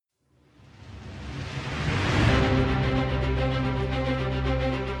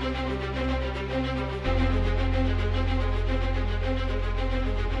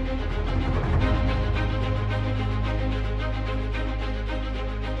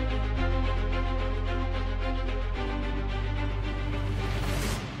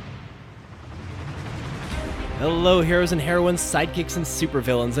Hello, heroes and heroines, sidekicks and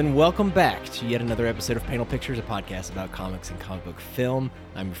supervillains, and welcome back to yet another episode of Panel Pictures, a podcast about comics and comic book film.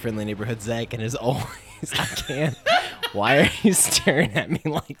 I'm your friendly neighborhood Zach, and as always, I can't. Why are you staring at me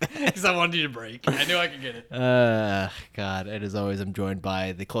like that? Because I wanted you to break. I knew I could get it. God, and as always, I'm joined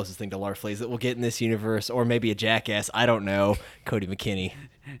by the closest thing to Larfleeze that we'll get in this universe, or maybe a jackass, I don't know, Cody McKinney.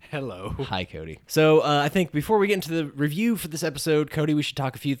 Hello. Hi, Cody. So I think before we get into the review for this episode, Cody, we should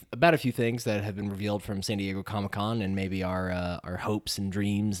talk about a few things that have been revealed from San Diego Comic-Con and maybe our hopes and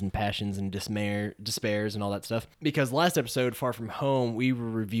dreams and passions and despairs and all that stuff. Because last episode, Far From Home, we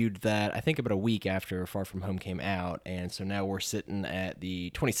reviewed that, I think, about a week after Far From Home came out. And so now we're sitting at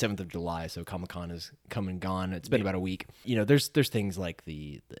the 27th of July, so Comic-Con has come and gone. It's been about a week. You know, there's things like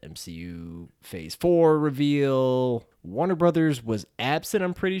the MCU Phase 4 reveal. Warner Brothers was absent,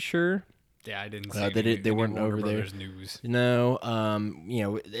 I'm pretty sure. Yeah, I didn't see they weren't Warner over Brothers there. News. No, you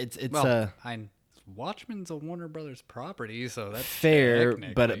know, it's Watchmen's a Warner Brothers property, so that's fair,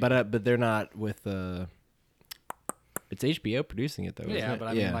 technically- but they're not with it's HBO producing it though. yeah, isn't it? but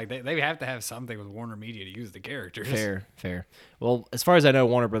I mean, like they have to have something with Warner Media to use the characters. Fair. Well, as far as I know,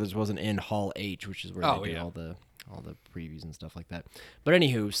 Warner Brothers wasn't in Hall H, which is where they do yeah. all the previews and stuff like that. But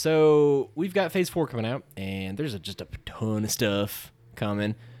anywho, so we've got Phase 4 coming out, and there's just a ton of stuff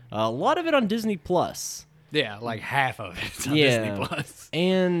coming. A lot of it on Disney Plus. Yeah, like half of it's on Yeah. Disney Plus.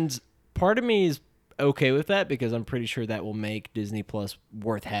 And part of me is okay with that because I'm pretty sure that will make Disney Plus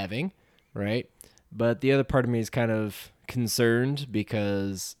worth having, right? But the other part of me is kind of concerned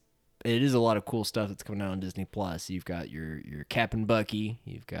because it is a lot of cool stuff that's coming out on Disney Plus. You've got your Cap and Bucky,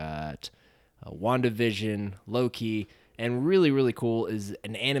 you've got WandaVision, Loki, and really, really cool is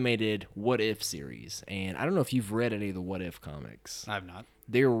an animated What If series. And I don't know if you've read any of the What If comics. I've not.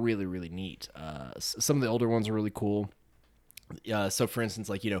 They're really, really neat. Some of the older ones are really cool. So, for instance,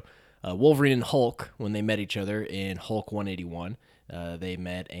 like, Wolverine and Hulk, when they met each other in Hulk 181, they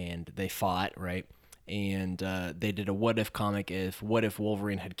met and they fought, right? And they did a what if comic what if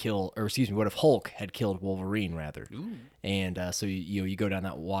Wolverine had killed, or excuse me, what if Hulk had killed Wolverine rather? Ooh. And so you go down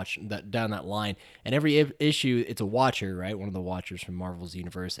that line, and every issue it's a Watcher, right? One of the Watchers from Marvel's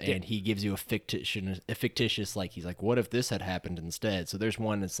universe, and he gives you a fictitious like he's like, what if this had happened instead? So there's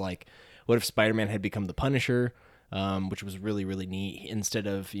one that's like, what if Spider-Man had become the Punisher? Which was really, really neat. Instead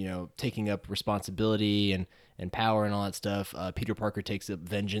of, taking up responsibility and power and all that stuff, Peter Parker takes up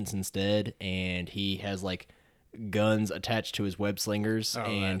vengeance instead, and he has, like, guns attached to his web slingers,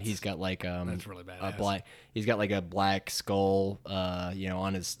 and he's got, like, that's really badass. He's got, like, a black skull,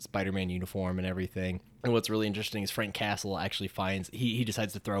 on his Spider-Man uniform and everything. And what's really interesting is Frank Castle actually he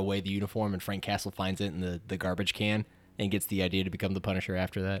decides to throw away the uniform, and Frank Castle finds it in the garbage can and gets the idea to become the Punisher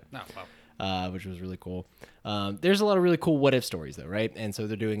after that. Oh, wow. Which was really cool. There's a lot of really cool what if stories though, right? And so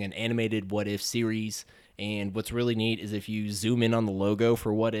they're doing an animated what if series. And what's really neat is if you zoom in on the logo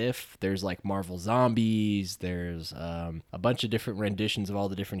for what if, there's like Marvel Zombies, there's a bunch of different renditions of all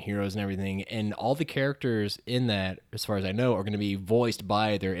the different heroes and everything. And all the characters in that, as far as I know, are going to be voiced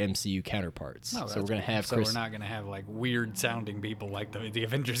by their MCU counterparts. Oh, so we're going to have we're not going to have like weird sounding people like the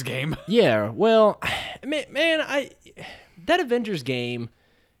Avengers game. Yeah, well, man, that Avengers game,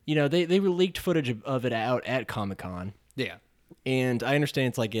 they leaked footage of it out at Comic-Con. Yeah. And I understand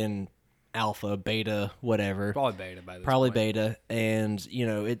it's like in alpha, beta, whatever. Probably beta by this Probably point. beta. And,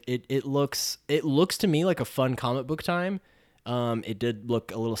 it looks to me like a fun comic book time. It did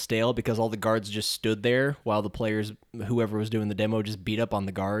look a little stale because all the guards just stood there while the players, whoever was doing the demo, just beat up on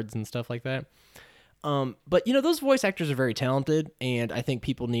the guards and stuff like that. But, those voice actors are very talented, and I think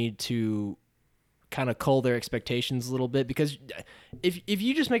people need to kind of cull their expectations a little bit, because if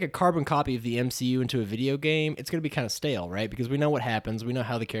you just make a carbon copy of the MCU into a video game, it's going to be kind of stale, right? Because we know what happens, we know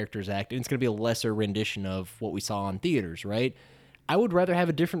how the characters act, and it's going to be a lesser rendition of what we saw in theaters, right? I would rather have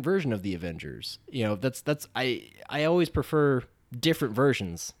a different version of the Avengers. I always prefer different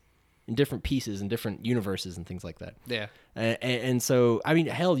versions in different pieces and different universes and things like that. Yeah. And so, I mean,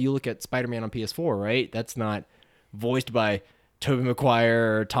 hell, you look at Spider-Man on PS4, right? That's not voiced by Tobey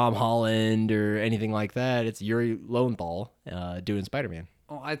Maguire or Tom Holland or anything like that. It's Yuri Lowenthal doing Spider-Man.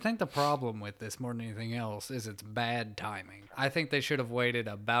 Well, I think the problem with this more than anything else is it's bad timing. I think they should have waited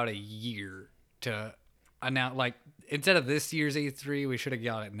about a year to announce, like, instead of this year's E3, we should have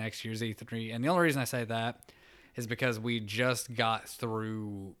got it next year's E3. And the only reason I say that is because we just got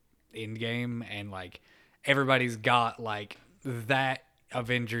through Endgame, and, like, everybody's got, like, that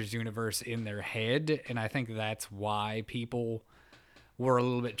Avengers universe in their head. And I think that's why people were a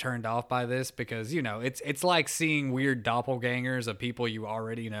little bit turned off by this, because it's like seeing weird doppelgangers of people you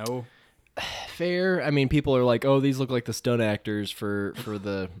already know. Fair. I mean, people are like, oh, these look like the stunt actors for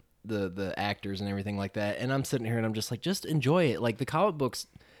the the actors and everything like that. And I'm sitting here and I'm just like, just enjoy it. Like the comic books,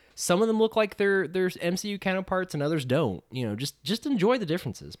 some of them look like they're MCU counterparts and others don't. You know, just enjoy the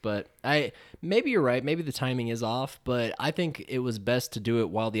differences. But maybe you're right. Maybe the timing is off. But I think it was best to do it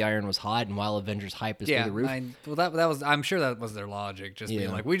while the iron was hot and while Avengers hype is through the roof. That was, I'm sure that was their logic. Just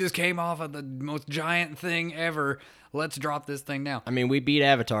being like, we just came off of the most giant thing ever. Let's drop this thing now. I mean, we beat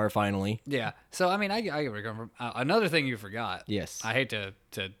Avatar finally. Yeah. So I mean, I get where you're coming from. Another thing you forgot. Yes. I hate to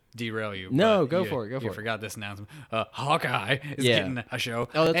derail you. No, but go for it. You forgot this announcement. Hawkeye is getting a show.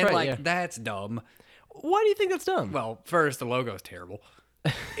 Oh, that's right. Like that's dumb. Why do you think that's dumb? Well, first the logo's terrible.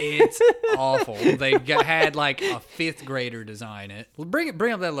 It's awful. They had like a 5th grader design it. Bring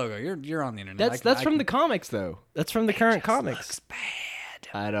up that logo. You're on the internet. That's from the comics though. That's from the current comics. Looks bad.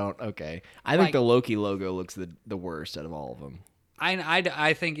 Okay. I think the Loki logo looks the worst out of all of them.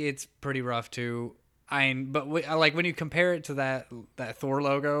 I think it's pretty rough too. Like when you compare it to that Thor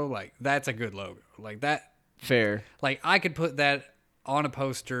logo, like that's a good logo. Like that. Fair. Like I could put that on a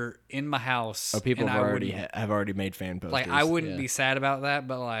poster in my house. Oh, people have already made fan posters. Like I wouldn't be sad about that,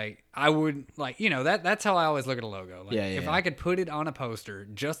 but like I would like that's how I always look at a logo. Like, if I could put it on a poster,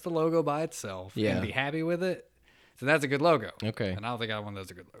 just the logo by itself, and be happy with it, so that's a good logo. Okay. And I don't think either one of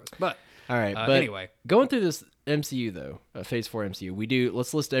those are good logos. But all right. But anyway, going through this MCU though, Phase 4 MCU,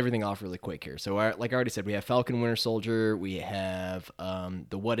 let's list everything off really quick here. So like I already said, we have Falcon, Winter Soldier, we have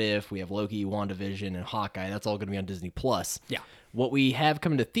the What If, we have Loki, WandaVision, and Hawkeye. That's all going to be on Disney Plus. Yeah. What we have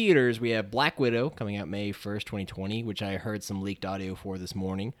coming to theaters, we have Black Widow coming out May 1st, 2020, which I heard some leaked audio for this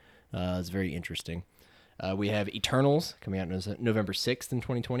morning. It's very interesting. We have Eternals coming out November 6th in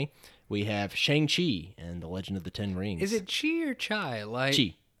 2020. We have Shang-Chi and the Legend of the Ten Rings. Is it Chi or Chai? Like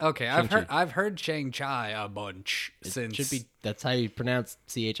Chi. Okay, I've heard Shang-Chi a bunch since. Should be, that's how you pronounce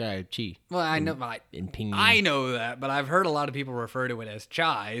CHI, Chi. Well, I know in Pinyin. I know that, but I've heard a lot of people refer to it as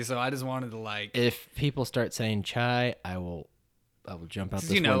Chai, so I just wanted to like. If people start saying Chai, I will jump out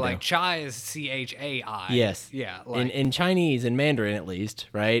this window. Like Chai is CHAI. Yes. Yeah. Like, in Chinese, in Mandarin at least,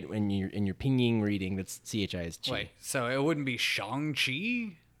 right? When you're in your Pinyin reading, that's CHI is Chi. Wait, so it wouldn't be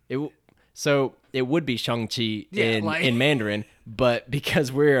Shang-Chi? So it would be Shang-Chi in Mandarin, but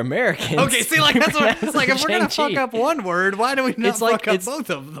because we're Americans. Okay, see, like that's what it's like. If we're gonna fuck up one word, why do we not fuck up both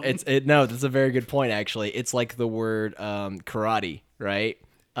of them? No, that's a very good point. Actually, it's like the word karate, right?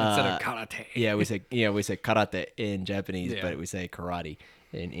 Instead of karate. Yeah, we say karate in Japanese, but we say karate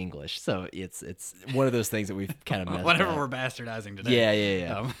in English. So it's one of those things that we've kind of messed whatever up. we're bastardizing today.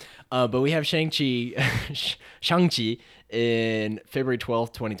 Yeah. But we have Shang-Chi in February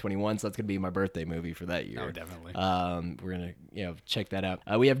 12th, 2021. So that's going to be my birthday movie for that year. Oh, definitely. We're going to check that out.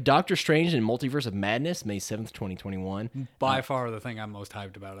 We have Doctor Strange and Multiverse of Madness, May 7th, 2021. By far the thing I'm most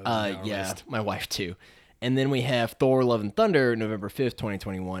hyped about. My wife too. And then we have Thor, Love and Thunder, November 5th,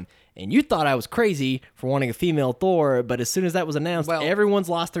 2021. And you thought I was crazy for wanting a female Thor, but as soon as that was announced, everyone's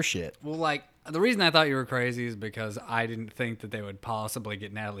lost their shit. Well, like, the reason I thought you were crazy is because I didn't think that they would possibly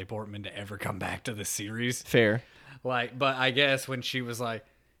get Natalie Portman to ever come back to the series. Fair. Like, but I guess when she was like,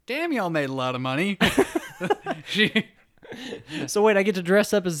 damn, y'all made a lot of money. So wait, I get to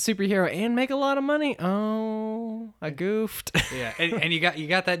dress up as a superhero and make a lot of money? Oh, I goofed. Yeah, and you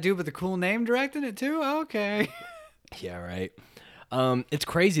got that dude with the cool name directing it too? Okay. Yeah, right. It's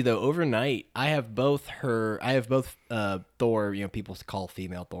crazy though. Overnight, I have both Thor. People call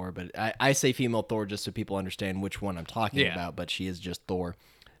female Thor, but I say female Thor just so people understand which one I'm talking about. But she is just Thor.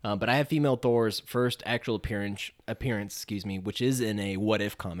 But I have female Thor's first actual appearance, which is in a What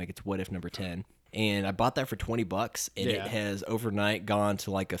If comic. It's What If number 10. And I bought that for $20, and it has overnight gone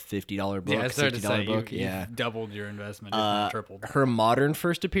to like a $50 book, $60 book. You've doubled your investment, if not tripled. Her modern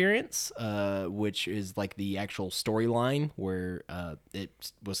first appearance, which is like the actual storyline where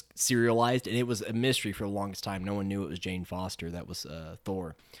it was serialized, and it was a mystery for the longest time. No one knew it was Jane Foster that was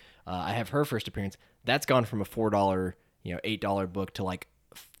Thor. I have her first appearance. That's gone from a $4, $8 book to like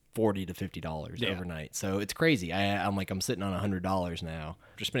 $40 to $50 overnight. So it's crazy. I'm sitting on $100 now.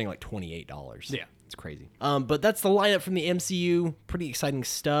 Just spending like $28. Yeah. It's crazy. But that's the lineup from the MCU. Pretty exciting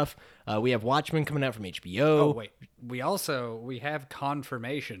stuff. We have Watchmen coming out from HBO. Oh, wait. We have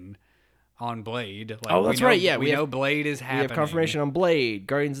confirmation on Blade. Like, that's right. Yeah. We know Blade is happening. We have confirmation on Blade,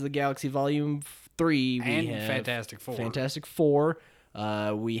 Guardians of the Galaxy Volume 3. And Fantastic Four. Fantastic Four.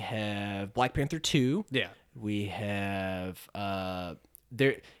 We have Black Panther 2. Yeah. We have...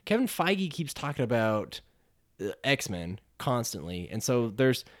 Kevin Feige keeps talking about X-Men constantly, and so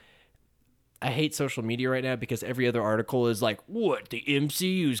I hate social media right now because every other article is like, what the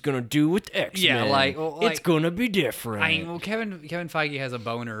MCU is gonna do with X-Men. Yeah, it's gonna be different. I mean, well, Kevin Feige has a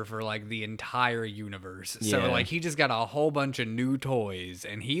boner for like the entire universe, so Yeah. like he just got a whole bunch of new toys,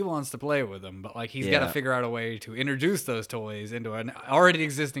 and he wants to play with them, but like he's got to Yeah. figure out a way to introduce those toys into an already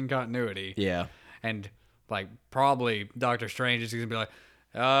existing continuity. Yeah. And like probably Doctor Strange is gonna be like,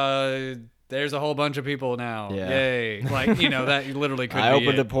 there's a whole bunch of people now. Yeah. Yay! Like that literally could. I be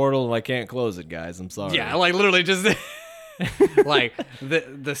opened it. a portal and I can't close it, guys. I'm sorry. Yeah, like literally just like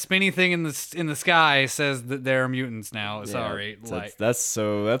the spinny thing in the sky says that they're mutants now. Yeah, Sorry, so like that's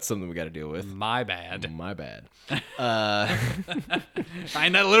something we got to deal with. my bad. My bad.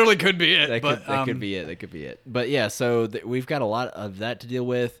 And that literally could be it. That but could be it. That could be it. But yeah, so we've got a lot of that to deal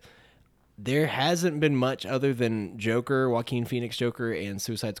with. There hasn't been much other than Joker, Joaquin Phoenix Joker, and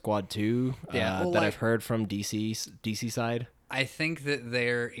Suicide Squad 2 Yeah, well, that like- I've heard from DC side. I think that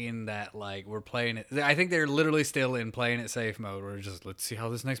they're in that we're playing it. I think they're literally still in playing it safe mode. We're just let's see how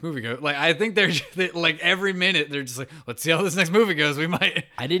this next movie goes. Like I think they're just, every minute they're just like let's see how this next movie goes. We might.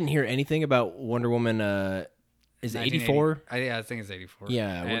 I didn't hear anything about Wonder Woman. Is it 84? Yeah, I think it's 84.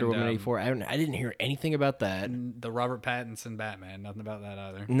 Yeah, Wonder Woman 84. I didn't hear anything about that. The Robert Pattinson Batman. Nothing about that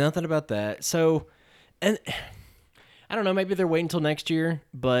either. Nothing about that. So, and I don't know. Maybe they're waiting until next year.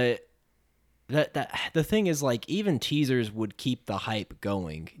 But the thing is, like, even teasers would keep the hype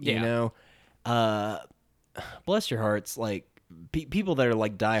going. You Yeah. know, bless your hearts. Like people that are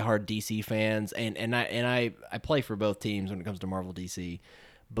like diehard DC fans, and I play for both teams when it comes to Marvel DC,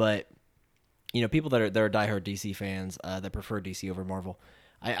 but people that are diehard DC fans that prefer DC over Marvel.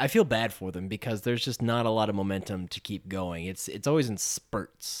 I feel bad for them because there's just not a lot of momentum to keep going. It's always in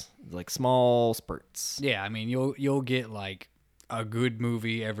spurts, like small spurts. Yeah, I mean you'll get like a good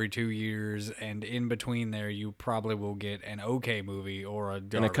movie every 2 years, and in between there you probably will get an okay movie or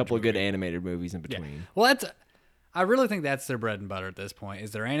And a couple of good animated movies in between. Well, I really think that's their bread and butter at this point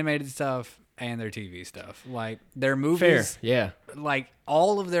is their animated stuff and their TV stuff. Like their movies, Fair, yeah. like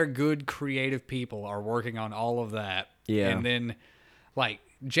all of their good creative people are working on all of that. Yeah. And then like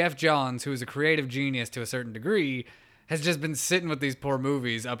Jeff Johns, who is a creative genius to a certain degree, has just been sitting with these poor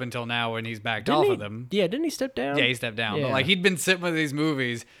movies up until now when he's backed off of them. Yeah, didn't he step down? Yeah, he stepped down. Yeah. But like he'd been sitting with these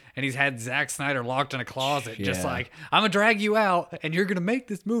movies and he's had Zack Snyder locked in a closet, just Yeah. like, I'm gonna drag you out and you're gonna make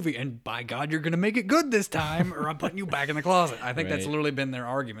this movie, and by God, you're gonna make it good this time, or I'm putting you back in the closet. I think that's Right. literally been their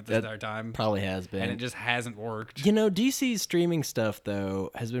argument this entire time. Probably has been. And it just hasn't worked. DC's streaming stuff though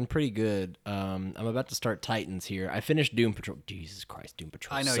has been pretty good. I'm about to start Titans here. I finished Doom Patrol. Jesus Christ, Doom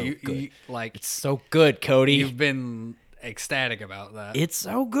Patrol. I know so you good. like It's so good, Cody. you've been ecstatic about that. It's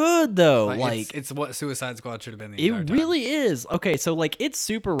so good though. Like it's what Suicide Squad should have been the it entire time. really is. Okay, so like it's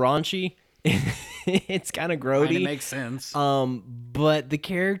super raunchy. It's kind of And grody. it makes sense. But the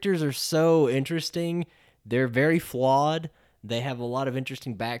characters are so interesting. They're very flawed. They have a lot of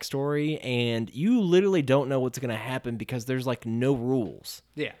interesting backstory, and you literally don't know what's going to happen because there's like no rules.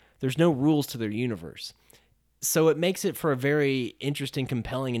 Yeah. There's no rules to their universe. So it makes it for a very interesting,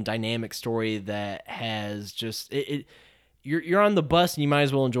 compelling, and dynamic story that has just you're on the bus and you might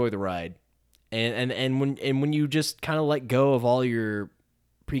as well enjoy the ride. And when you just kind of let go of all your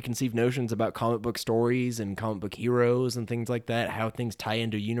preconceived notions about comic book stories and comic book heroes and things like that, how things tie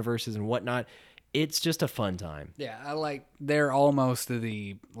into universes and whatnot, it's just a fun time. Yeah, they're almost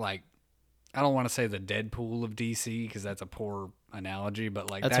the I don't want to say the Deadpool of DC because that's a poor analogy, but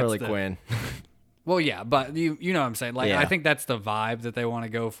That's Harley Quinn. Well, yeah, but you know what I'm saying. Like, Yeah. I think that's the vibe that they want to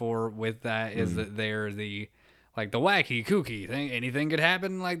go for with that is that they're the wacky, kooky thing. Anything could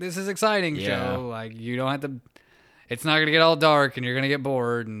happen. Like, this is exciting Yeah. show. Like, you don't have to. It's not gonna get all dark, and you're gonna get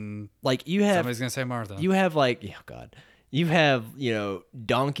bored, and Like you have somebody's gonna say Martha. You have you have,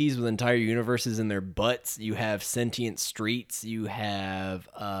 donkeys with entire universes in their butts. You have sentient streets. You have,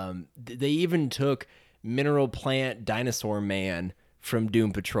 they even took Mineral Plant Dinosaur Man from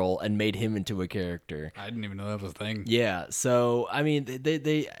Doom Patrol and made him into a character. I didn't even know that was a thing. Yeah. So, I mean,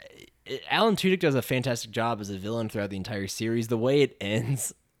 Alan Tudyk does a fantastic job as a villain throughout the entire series. The way it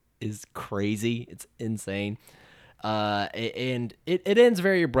ends is crazy. It's insane. And it ends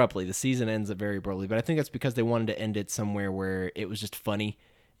very abruptly. The season ends very abruptly, but I think that's because they wanted to end it somewhere where it was just funny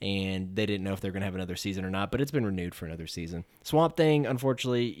and they didn't know if they were going to have another season or not, but it's been renewed for another season. Swamp Thing,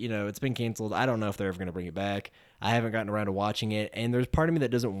 unfortunately, it's been canceled. I don't know if they're ever going to bring it back. I haven't gotten around to watching it, and there's part of me that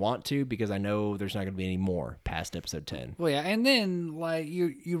doesn't want to because I know there's not going to be any more past episode 10. Well, yeah, and then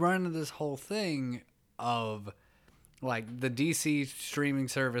you run into this whole thing of the DC streaming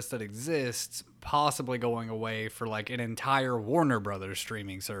service that exists possibly going away for an entire Warner Brothers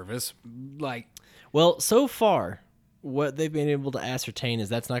streaming service. Well, so far, what they've been able to ascertain is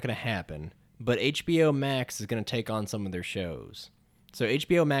that's not going to happen. but HBO Max is going to take on some of their shows. So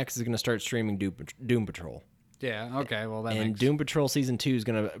HBO Max is going to start streaming Doom Patrol. Yeah, okay, well, that And makes... Doom Patrol Season 2 is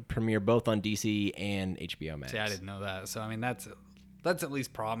going to premiere both on DC and HBO Max. See, I didn't know that. So, I mean, that's at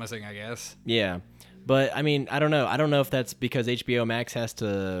least promising, I guess. Yeah. But, I mean, I don't know. I don't know if that's because HBO Max has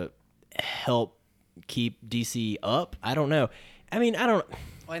to help keep DC up. I don't know. I mean, I don't...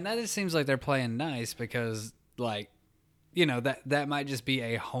 Well, and that just seems like they're playing nice because, like, you know, that might just be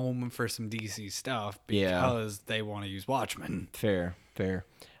a home for some DC stuff because they want to use Watchmen. Fair.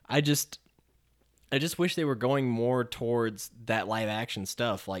 I just wish they were going more towards that live action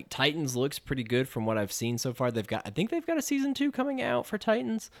stuff. Like Titans looks pretty good from what I've seen so far. I think they've got a season 2 coming out for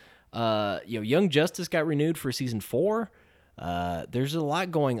Titans. Young Justice got renewed for season 4. There's a lot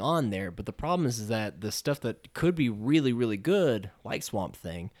going on there, but the problem is that the stuff that could be really, really good, like Swamp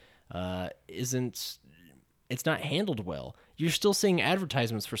Thing, it's not handled well. You're still seeing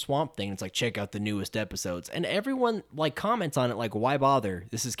advertisements for Swamp Thing. It's like, check out the newest episodes. And everyone like comments on it like, why bother?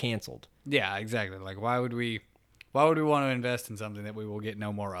 This is canceled. Yeah, exactly. Like, why would we want to invest in something that we will get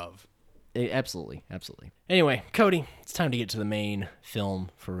no more of? Absolutely. Anyway, Cody, it's time to get to the main film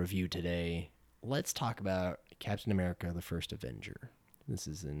for review today. Let's talk about Captain America: The First Avenger. This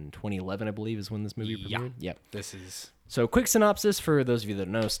is in 2011, I believe, is when this movie premiered. Yep. This is... So, quick synopsis for those of you that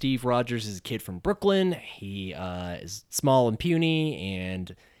don't know. Steve Rogers is a kid from Brooklyn. He is small and puny,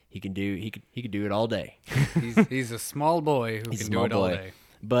 and he could do it all day. he's a small boy who can do it all day.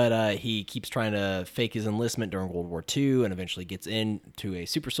 But he keeps trying to fake his enlistment during World War II and eventually gets into a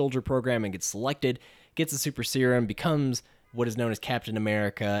super soldier program and gets selected, gets a super serum, becomes what is known as Captain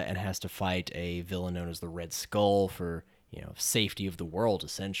America, and has to fight a villain known as the Red Skull for, safety of the world,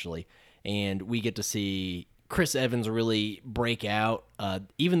 essentially. And we get to see Chris Evans really break out,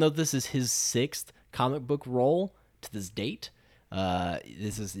 even though this is his 6th comic book role to this date.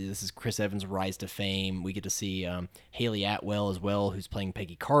 This is Chris Evans' rise to fame. We get to see Haley Atwell as well, who's playing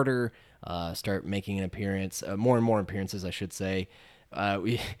Peggy Carter, start making an appearance, more and more appearances, I should say.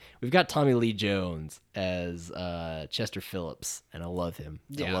 We've got Tommy Lee Jones as Chester Phillips, and I love him.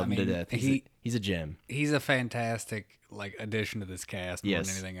 Yeah, I love him to death. He's a gem. He's a fantastic addition to this cast more than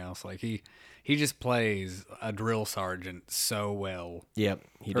anything else. Like he just plays a drill sergeant so well. Yep,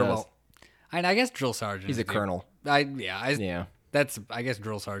 he does. Well, I guess drill sergeant. He's a colonel. I guess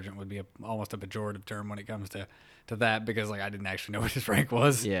drill sergeant would be almost a pejorative term when it comes to that because I didn't actually know what his rank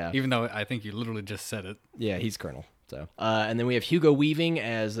was. Yeah. Even though I think you literally just said it. Yeah, he's colonel. So, and then we have Hugo Weaving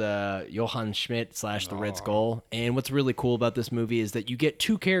as Johann Schmidt / the Red Skull. And what's really cool about this movie is that you get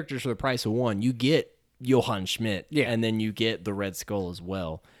 2 characters for the price of one. You get Johann Schmidt, and then you get the Red Skull as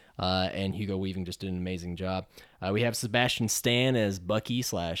well. And Hugo Weaving just did an amazing job. We have Sebastian Stan as Bucky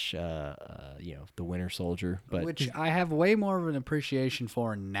 / the Winter Soldier, which I have way more of an appreciation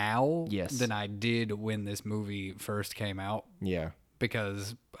for now Yes. than I did when this movie first came out. Yeah,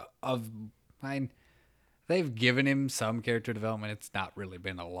 Because they've given him some character development. It's not really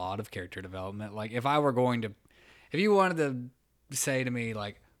been a lot of character development. Like if you wanted to say to me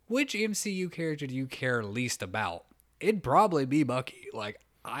which MCU character do you care least about? It'd probably be Bucky.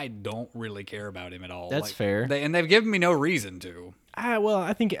 I don't really care about him at all. That's fair. They've given me no reason to. Well,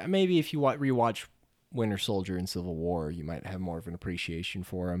 I think maybe if you rewatch Winter Soldier and Civil War, you might have more of an appreciation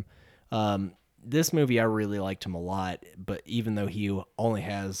for him. This movie, I really liked him a lot, but even though he only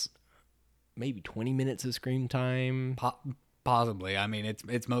has maybe 20 minutes of screen time. Possibly. I mean,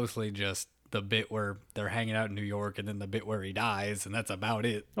 it's mostly just the bit where they're hanging out in New York and then the bit where he dies, and that's about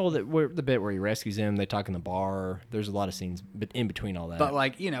it. Oh, the bit where he rescues him, they talk in the bar. There's a lot of scenes in between all that.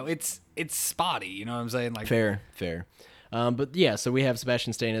 But, it's spotty, you know what I'm saying? Fair. But yeah, so we have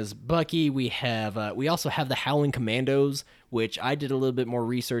Sebastian Stan as Bucky. We also have the Howling Commandos, which I did a little bit more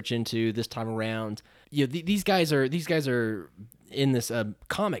research into this time around. These guys are in this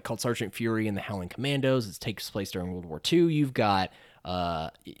comic called Sergeant Fury and the Howling Commandos. It takes place during World War II. You've got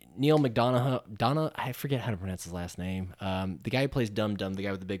Neil McDonough. I forget how to pronounce his last name. The guy who plays Dum Dum, the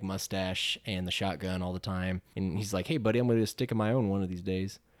guy with the big mustache and the shotgun all the time. And he's like, "Hey, buddy, I'm going to stick in my own one of these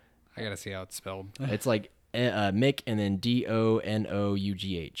days." I gotta see how it's spelled. It's like Mick and then Donough.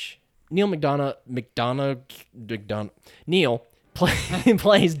 Neil McDonough. Neil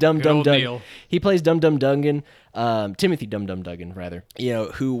plays Dum Dum Duggan. He plays Dum Dum Duggan. Timothy Dum Dum Duggan, rather.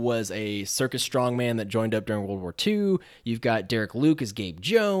 Who was a circus strongman that joined up during World War II. You've got Derek Luke as Gabe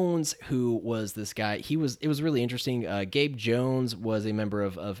Jones, who was this guy. It was really interesting. Gabe Jones was a member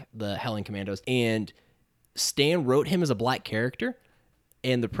of the Howling Commandos, and Stan wrote him as a black character.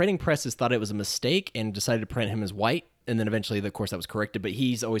 And the printing presses thought it was a mistake and decided to print him as white. And then eventually, of course, that was corrected. But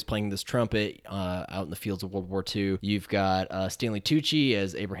he's always playing this trumpet out in the fields of World War II. You've got Stanley Tucci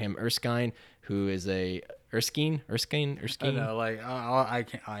as Abraham Erskine, who is a Erskine. I know, like I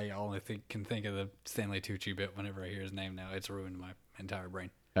can I only can think of the Stanley Tucci bit whenever I hear his name now. It's ruined my entire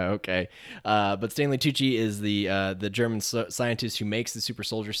brain. Okay, but Stanley Tucci is the German scientist who makes the super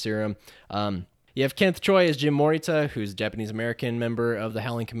soldier serum. You have Kenneth Choi as Jim Morita, who's a Japanese-American member of the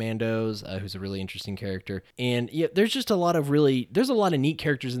Howling Commandos, who's a really interesting character. And yeah, there's just a lot of neat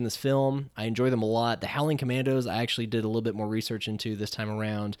characters in this film. I enjoy them a lot. The Howling Commandos, I actually did a little bit more research into this time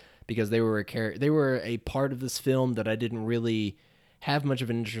around because they were a part of this film that I didn't really have much of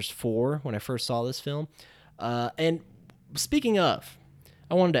an interest for when I first saw this film. And speaking of,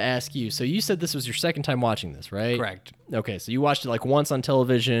 I wanted to ask you, so you said this was your second time watching this, right? Correct. Okay, so you watched it like once on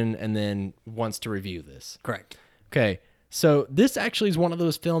television and then once to review this. Correct. Okay, so this actually is one of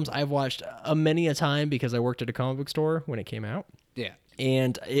those films I've watched many a time because I worked at a comic book store when it came out. Yeah.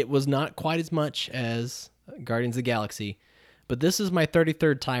 And it was not quite as much as Guardians of the Galaxy, but this is my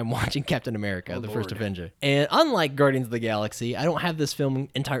 33rd time watching Captain America, the First Avenger. And unlike Guardians of the Galaxy, I don't have this film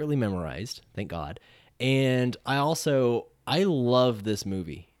entirely memorized, thank God. And I love this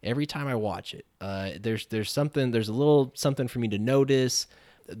movie. Every time I watch it, there's a little something for me to notice.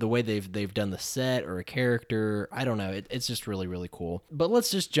 The way they've done the set or a character, I don't know. It's just really, really cool. But let's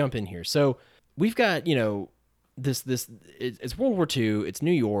just jump in here. So we've got, it's World War II. It's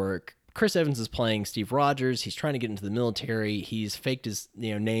New York. Chris Evans is playing Steve Rogers. He's trying to get into the military. He's faked his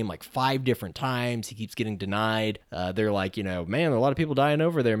name like 5 different times. He keeps getting denied. They're like, man, a lot of people dying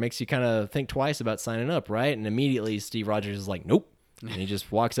over there. Makes you kind of think twice about signing up, right? And immediately Steve Rogers is like, nope. And he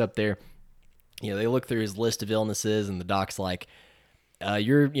just walks up there. They look through his list of illnesses, and the doc's like,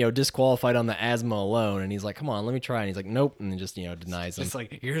 you're disqualified on the asthma alone. And he's like, come on, let me try. And he's like, nope. And then just denies him. It's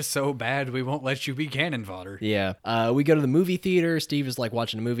like, you're so bad we won't let you be cannon fodder. Yeah. We go to the movie theater. Steve is like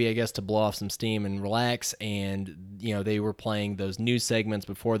watching a movie, I guess, to blow off some steam and relax. And they were playing those news segments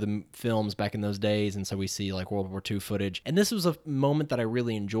before the films back in those days, and so we see like World War II footage. And this was a moment that I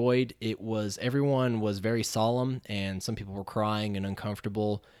really enjoyed. Everyone was very solemn, and some people were crying and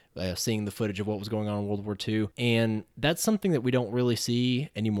uncomfortable. Seeing the footage of what was going on in World War II. And that's something that we don't really see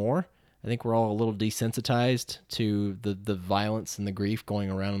anymore. I think we're all a little desensitized to the violence and the grief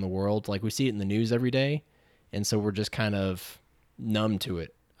going around in the world. Like, we see it in the news every day, and so we're just kind of numb to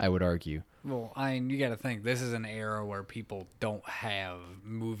it, I would argue. Well, you got to think, this is an era where people don't have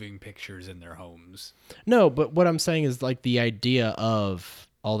moving pictures in their homes. No, but what I'm saying is like the idea of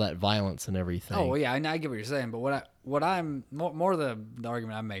all that violence and everything. Oh, yeah, I get what you're saying, but what I'm more the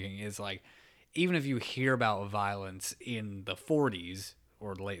argument I'm making is like, even if you hear about violence in the 40s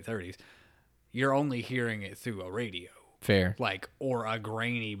or the late 30s, you're only hearing it through a radio. Fair. Like, or a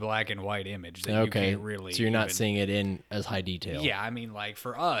grainy black and white image that you can't really. So you're not seeing it in as high detail. Yeah, I mean, like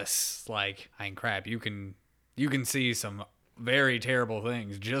for us, like, crap, you can see some very terrible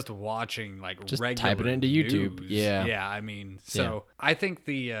things just watching like just regular type it into YouTube. News. Yeah. Yeah, I mean, so yeah. I think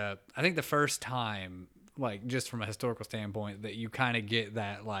the first time, like, just from a historical standpoint, that you kind of get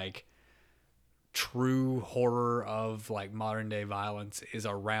that like true horror of like modern day violence is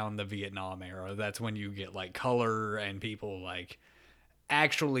around the Vietnam era. That's when you get like color and people like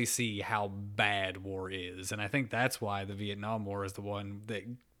actually see how bad war is. And I think that's why the Vietnam War is the one that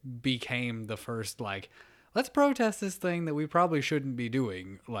became the first like, let's protest this thing that we probably shouldn't be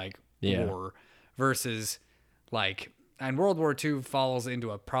doing, like war, versus like, and World War II falls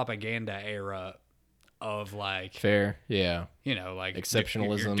into a propaganda era of like, fair, yeah, like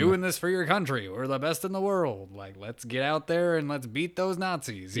exceptionalism. You're doing this for your country. We're the best in the world. Like, let's get out there and let's beat those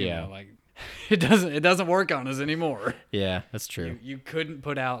Nazis. You know, like it doesn't work on us anymore. Yeah, that's true. You couldn't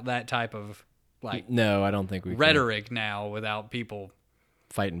put out that type of like, no, I don't think we rhetoric now without people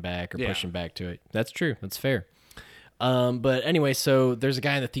fighting back or pushing back to it. That's true. That's fair. But anyway, so there's a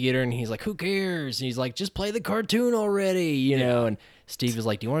guy in the theater and he's like, who cares? And he's like, just play the cartoon already, you know? And Steve is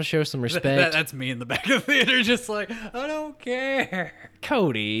like, do you want to show some respect? That's me in the back of the theater, just like, I don't care.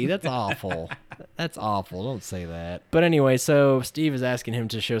 Cody, that's awful. That's awful. Don't say that. But anyway, so Steve is asking him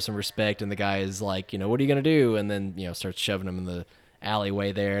to show some respect, and the guy is like, what are you going to do? And then, starts shoving him in the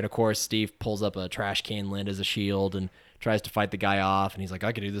alleyway there. And of course, Steve pulls up a trash can lid as a shield and tries to fight the guy off, and he's like,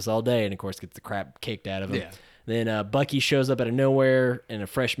 I could do this all day, and of course gets the crap kicked out of him. Yeah. Then Bucky shows up out of nowhere in a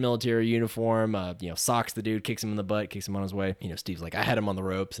fresh military uniform, socks the dude, kicks him in the butt, kicks him on his way. Steve's like, I had him on the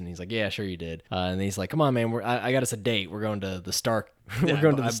ropes, and he's like, yeah, sure you did. And he's like, come on, man, I got us a date. We're going to the Stark. We're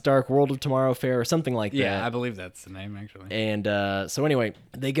going to the Stark World of Tomorrow Fair or something like that. Yeah, I believe that's the name, actually. And so anyway,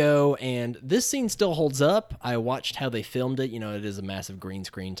 they go, and this scene still holds up. I watched how they filmed it. It is a massive green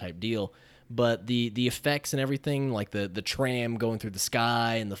screen type deal. but the effects and everything, like the tram going through the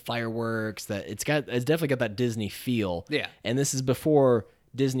sky and the fireworks, that it's definitely got that Disney feel. Yeah. And this is before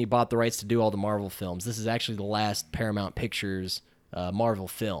Disney bought the rights to do all the Marvel films. This is actually the last Paramount Pictures Marvel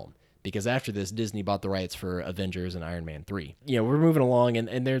film, because after this, Disney bought the rights for Avengers and Iron Man 3. We're moving along,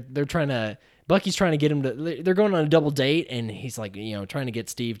 and they're trying to... Bucky's trying to get him to... They're going on a double date, and he's like, trying to get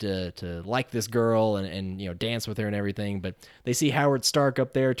Steve to like this girl and dance with her and everything. But they see Howard Stark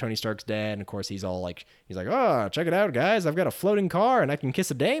up there, Tony Stark's dad, and of course he's like, oh, check it out, guys. I've got a floating car, and I can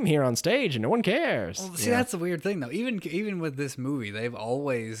kiss a dame here on stage, and no one cares. Well, see, that's the weird thing, though. Even with this movie, they've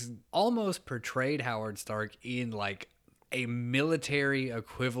always almost portrayed Howard Stark in, like, a military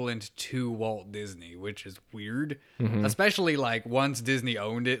equivalent to Walt Disney, which is weird. Especially like once Disney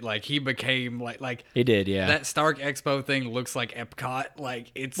owned it, like he became like he did, yeah. That Stark Expo thing looks like Epcot.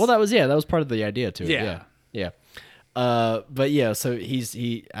 Like it's that was part of the idea to it. Yeah. But yeah, so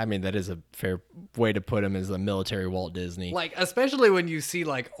I mean, that is a fair way to put him as a military Walt Disney. Like, especially when you see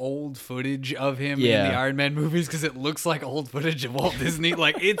like old footage of him in the Iron Man movies, because it looks like old footage of Walt Disney.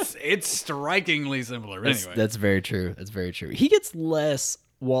 Like it's strikingly similar. Anyway, that's very true. That's very true. He gets less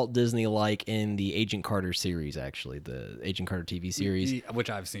Walt Disney like in the Agent Carter series, actually, the Agent Carter TV series, which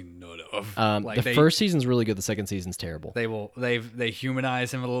I've seen none of. The first season's really good. The second season's terrible. They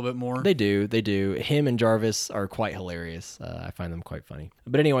humanize him a little bit more. They do. Him and Jarvis are quite hilarious. I find them quite funny.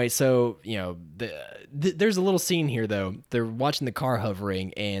 But anyway, so there's a little scene here though. They're watching the car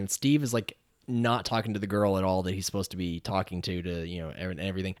hovering, and Steve is like not talking to the girl at all that he's supposed to be talking to and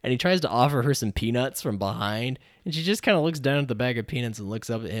everything. And he tries to offer her some peanuts from behind, and she just kind of looks down at the bag of peanuts and looks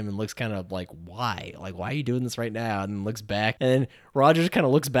up at him and looks kind of like, why? Like, why are you doing this right now? And then looks back, and then Roger kind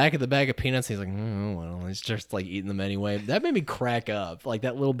of looks back at the bag of peanuts. And he's like, well, he's just like eating them anyway. That made me crack up. Like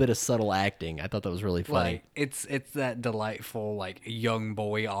that little bit of subtle acting. I thought that was really funny. Like it's that delightful, like young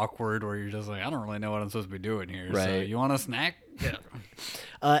boy awkward where you're just like, I don't really know what I'm supposed to be doing here. Right. So you want a snack? Yeah.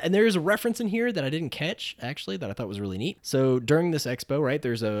 And there's a reference in here that I didn't catch, actually, that I thought was really neat. So during this expo, right,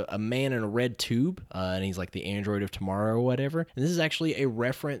 there's a man in a red tube, and he's like the android of tomorrow or whatever. And this is actually a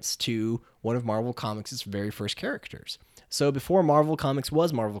reference to one of Marvel Comics' very first characters. So before Marvel Comics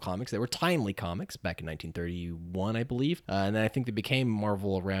was Marvel Comics, they were Timely Comics back in 1931, I believe. And then I think they became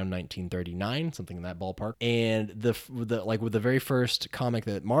Marvel around 1939, something in that ballpark. And the very first comic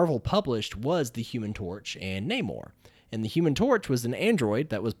that Marvel published was The Human Torch and Namor. And the Human Torch was an android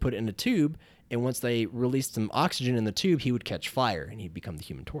that was put in a tube, and once they released some oxygen in the tube, he would catch fire, and he'd become the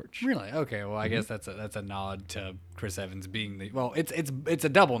Human Torch. Really? Okay. Well, I guess that's a nod to Chris Evans being the... Well, it's a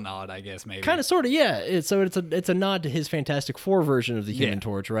double nod, I guess, maybe. Kind of, sort of, yeah. It's a nod to his Fantastic Four version of the Human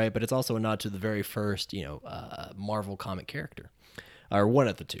Torch, right? But it's also a nod to the very first, Marvel comic character. Or one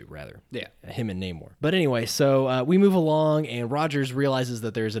of the two, rather. Yeah. Him and Namor. But anyway, so we move along, and Rogers realizes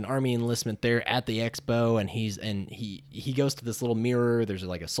that there's an army enlistment there at the expo, and he goes to this little mirror. There's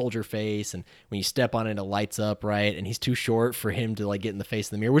like a soldier face, and when you step on it, it lights up, right? And he's too short for him to like get in the face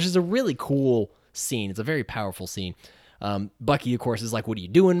of the mirror, which is a really cool scene. It's a very powerful scene. Bucky, of course, is like, what are you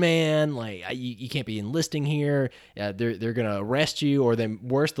doing, man? Like, you can't be enlisting here. They're going to arrest you, or then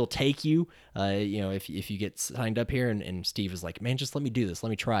worse, they'll take you, if you get signed up here. And Steve is like, man, just let me do this.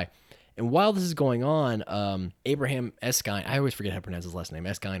 Let me try. And while this is going on, Abraham Erskine, I always forget how to pronounce his last name,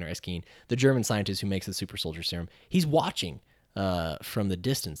 Erskine or Eskine, the German scientist who makes the super soldier serum, he's watching from the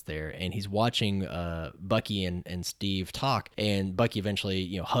distance there, and he's watching Bucky and Steve talk, and Bucky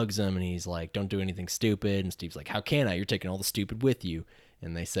eventually hugs him, and he's like, don't do anything stupid, and Steve's like, how can I? You're taking all the stupid with you.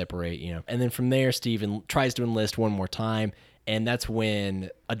 And they separate, and then from there Steve tries to enlist one more time, and that's when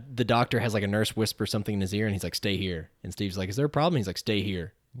the doctor has like a nurse whisper something in his ear, and he's like, stay here. And Steve's like, is there a problem? He's like, stay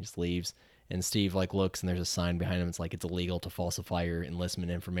here. He just leaves. And Steve like looks, and there's a sign behind him. It's like, it's illegal to falsify your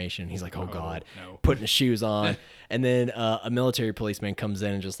enlistment information. He's like, oh God, no. Putting his shoes on. And then a military policeman comes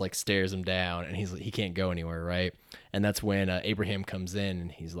in and just like stares him down, and he can't go anywhere, right? And that's when Abraham comes in,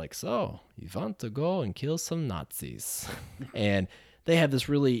 and he's like, so you want to go and kill some Nazis? And they have this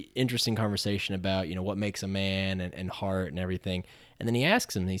really interesting conversation about, what makes a man and heart and everything. And then he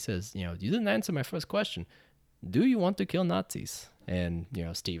asks him, he says, you didn't answer my first question. Do you want to kill Nazis? And,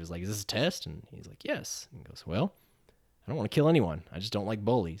 Steve is like, is this a test? And he's like, yes. And he goes, well, I don't want to kill anyone. I just don't like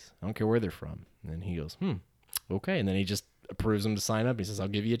bullies. I don't care where they're from. And he goes, okay. And then he just approves him to sign up. He says, I'll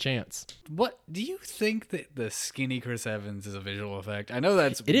give you a chance. What do you think that the skinny Chris Evans is a visual effect? I know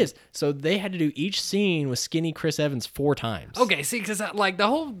it is. So they had to do each scene with skinny Chris Evans 4 times. Okay, see, because like the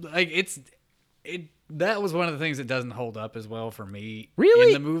whole that was one of the things that doesn't hold up as well for me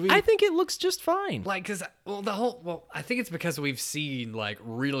really? in the movie. I think it looks just fine. Like, because I think it's because we've seen like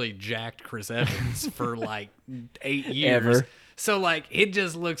really jacked Chris Evans for like 8 years. Ever. So like it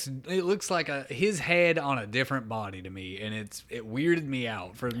looks like his head on a different body to me, and it weirded me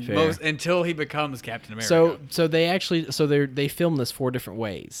out for most until he becomes Captain America. So they filmed this 4 different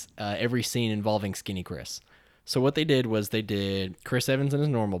ways. Every scene involving Skinny Chris. So what they did was they did Chris Evans in his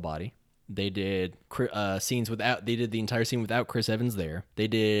normal body. They did scenes without. They did the entire scene without Chris Evans there. They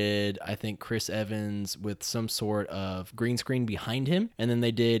did, I think, Chris Evans with some sort of green screen behind him, and then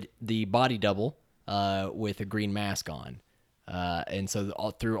they did the body double with a green mask on. And so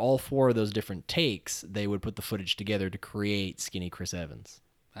through all 4 of those different takes, they would put the footage together to create Skinny Chris Evans.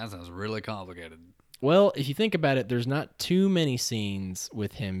 That sounds really complicated. Well, if you think about it, there's not too many scenes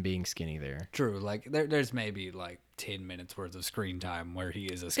with him being skinny there. True. Like there's maybe like 10 minutes worth of screen time where he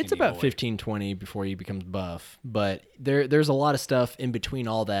is a skinny It's about boy. 15, 20 before he becomes buff. But there's a lot of stuff in between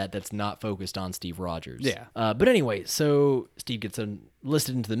all that's not focused on Steve Rogers. Yeah. But anyway, so Steve gets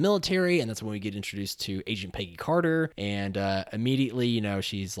enlisted into the military, and that's when we get introduced to Agent Peggy Carter. And immediately,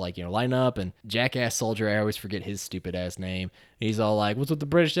 she's like, line up, and Jackass Soldier, I always forget his stupid ass name. He's all like, what's with the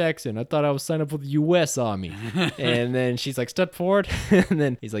British accent? I thought I was signed up with the U.S. Army. And then she's like, step forward. And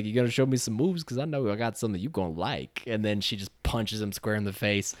then he's like, you going to show me some moves? Because I know I got something you going to like. And then she just punches him square in the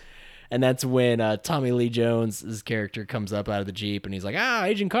face. And that's when Tommy Lee Jones' character comes up out of the Jeep, and he's like,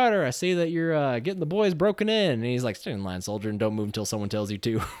 Agent Carter, I see that you're getting the boys broken in. And he's like, stay in line, soldier, and don't move until someone tells you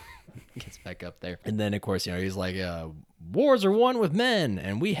to. Gets back up there. And then, of course, he's like, wars are won with men,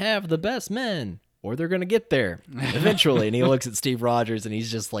 and we have the best men. Or they're going to get there eventually. And he looks at Steve Rogers, and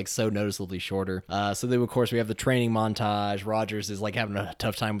he's just like so noticeably shorter. So then, of course, we have the training montage. Rogers is like having a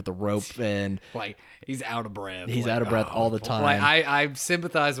tough time with the rope, and like he's out of breath. He's out of breath all the time. Like I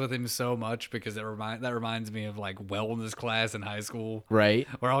sympathize with him so much because that reminds me of like wellness class in high school, right?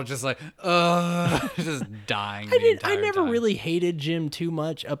 Where I was just like, just dying. I never really hated gym too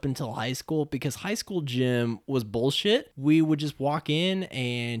much up until high school because high school gym was bullshit. We would just walk in,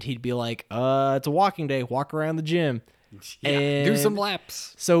 and he'd be like, it's a walking day, walk around the gym. Yeah, and do some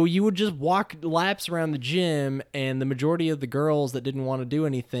laps. So you would just walk laps around the gym, and the majority of the girls that didn't want to do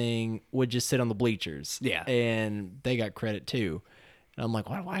anything would just sit on the bleachers. Yeah. And they got credit too. And I'm like,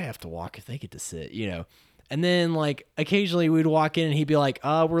 why do I have to walk if they get to sit, And then, like, occasionally we'd walk in, and he'd be like,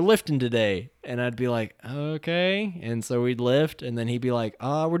 we're lifting today. And I'd be like, okay. And so we'd lift, and then he'd be like,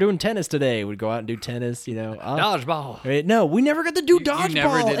 we're doing tennis today. We'd go out and do tennis, Dodgeball. Right? No, we never got to do You never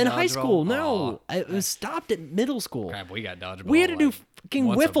dodgeball did in dodgeball? high school. No. Aw. It was stopped at middle school. Crap, we got dodgeball. We had to do like, fucking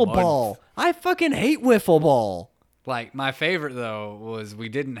once a wiffle month. ball. I fucking hate wiffle ball. Like, my favorite, though, was we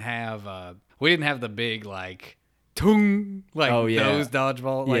didn't have the big, like, tung, like those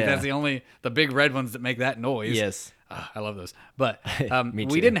dodgeball. Like, that's the big red ones that make that noise. Yes. I love those. But Me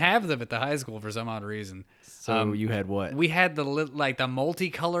we too. didn't have them at the high school for some odd reason. So you had what? We had the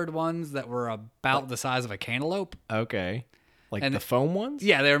multicolored ones that were about the size of a cantaloupe. Okay. Like And the foam ones?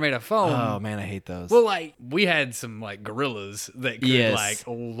 Yeah, they were made of foam. Oh, man, I hate those. Well, like, we had some, like, gorillas that could, Yes. like,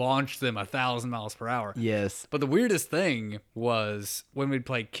 launch them 1,000 miles per hour. Yes. But the weirdest thing was when we'd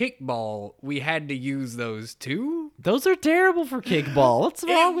play kickball, we had to use those too. Those are terrible for kickball. What's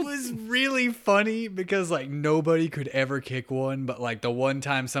wrong It with was really funny because, like, nobody could ever kick one, but, like, the one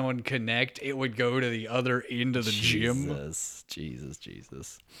time someone would connect, it would go to the other end of the gym.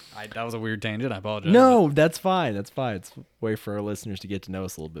 Jesus. That was a weird tangent. I apologize. No, that's fine. That's fine. It's a way for our listeners to get to know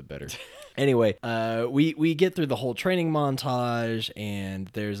us a little bit better. Anyway, we get through the whole training montage, and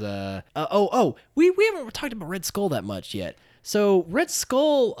there's a we haven't talked about Red Skull that much yet. So Red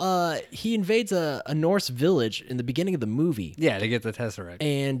Skull, he invades a Norse village in the beginning of the movie. Yeah, to get the Tesseract.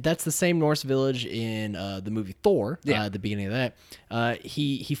 And that's the same Norse village in the movie Thor. Yeah. At the beginning of that,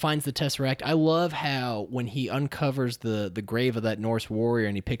 he finds the Tesseract. I love how when he uncovers the grave of that Norse warrior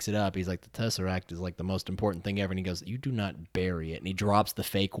and he picks it up, he's like, the Tesseract is like the most important thing ever. And he goes, you do not bury it. And he drops the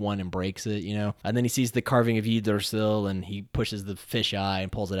fake one and breaks it, And then he sees the carving of Yggdrasil, and he pushes the fish eye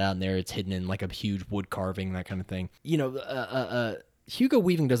and pulls it out, and there it's hidden in like a huge wood carving, that kind of thing. Hugo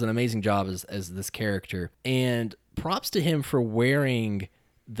Weaving does an amazing job as this character, and props to him for wearing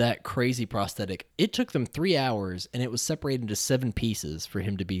that crazy prosthetic. It took them 3 hours, and it was separated into 7 pieces for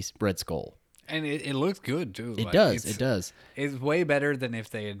him to be Red Skull. And it looks good, too. It does. It's way better than if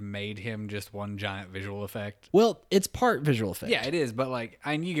they had made him just one giant visual effect. Well, it's part visual effect. Yeah, it is, but like,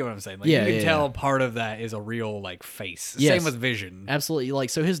 you get what I'm saying. Like, Yeah, you can yeah, tell yeah. part of that is a real like face. Yes. Same with Vision. Absolutely. Like,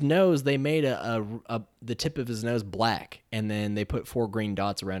 so his nose, they made the tip of his nose black, and then they put 4 green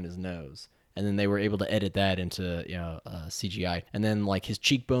dots around his nose. and then they were able to edit that into CGI. And then like his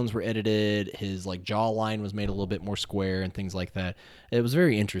cheekbones were edited, his like jawline was made a little bit more square and things like that. It was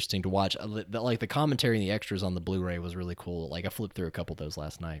very interesting to watch. Like the commentary and the extras on the Blu-ray was really cool. Like I flipped through a couple of those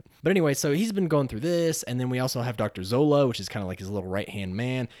last night. But anyway, so he's been going through this, and then we also have Dr. Zola, which is kind of like his little right-hand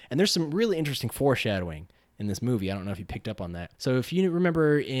man. And there's some really interesting foreshadowing in this movie. I don't know if you picked up on that. So if you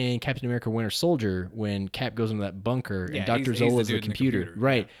remember in Captain America Winter Soldier, when Cap goes into that bunker and Dr. Zola's the computer.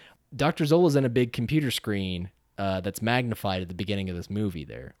 Right. Yeah. Dr. Zola's in a big computer screen that's magnified at the beginning of this movie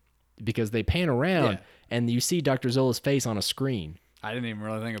there, because they pan around and you see Dr. Zola's face on a screen. I didn't even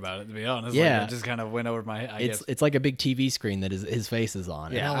really think about it, to be honest. Yeah. Like, it just kind of went over my head. It's like a big TV screen that his face is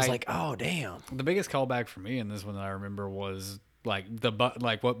on. Yeah, and I was like, oh, damn. The biggest callback for me in this one that I remember was like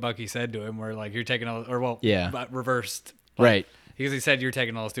like what Bucky said to him, where like you're taking all, or reversed. Like, right. Because he said you're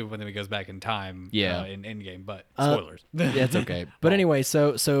taking all this stupid when he goes back in time in Endgame, but spoilers. Yeah, it's okay. But anyway,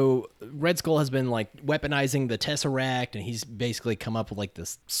 so Red Skull has been like weaponizing the Tesseract, and he's basically come up with like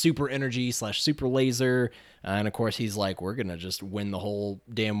this super energy / super laser. And of course, he's like, we're going to just win the whole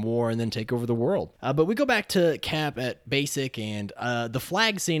damn war and then take over the world. But we go back to Cap at Basic, and the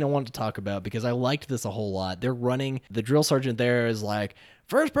flag scene I wanted to talk about because I liked this a whole lot. They're running. The drill sergeant there is like,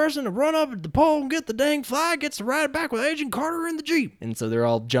 first person to run up at the pole and get the dang flag gets to ride back with Agent Carter in the Jeep. And so they're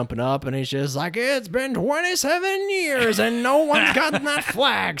all jumping up, and he's just like, it's been 27 years and no one's gotten that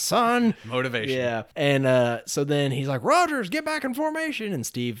flag, son. Motivation. Yeah. And so then he's like, Rogers, get back in formation. And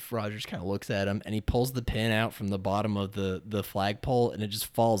Steve Rogers kind of looks at him, and he pulls the pin out from the bottom of the flagpole, and it just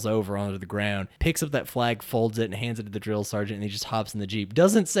falls over onto the ground. Picks up that flag, folds it, and hands it to the drill sergeant, and he just hops in the Jeep.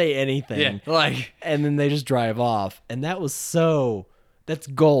 Doesn't say anything. Yeah, and then they just drive off. And that was that's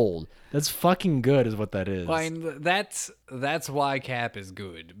gold. That's fucking good is what that is. I mean, that's why Cap is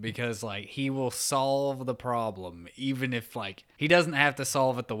good, because like he will solve the problem even if like he doesn't have to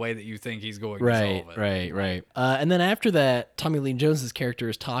solve it the way that you think he's going to solve it. Right. And then after that, Tommy Lee Jones's character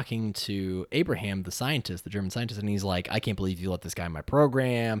is talking to Abraham, the scientist, the German scientist, and he's like, I can't believe you let this guy in my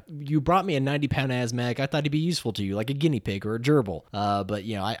program. You brought me a 90-pound asthmatic. I thought he'd be useful to you, like a guinea pig or a gerbil. But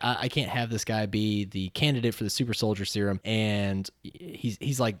you know, I can't have this guy be the candidate for the super soldier serum. And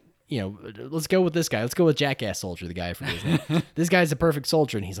he's like, you know, let's go with this guy. Let's go with Jackass Soldier, the guy from Disney. This guy's a perfect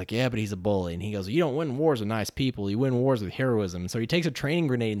soldier. And he's like, yeah, but he's a bully. And he goes, you don't win wars with nice people. You win wars with heroism. So he takes a training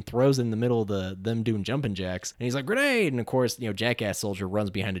grenade and throws it in the middle of them doing jumping jacks. And he's like, grenade. And of course, you know, Jackass Soldier runs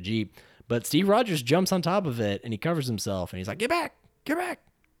behind a Jeep. But Steve Rogers jumps on top of it and he covers himself. And he's like, get back.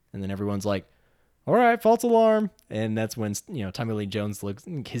 And then everyone's like, all right, false alarm. And that's when, you know, Tommy Lee Jones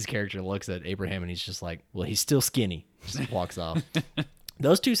his character looks at Abraham and he's just like, well, he's still skinny. Just walks off.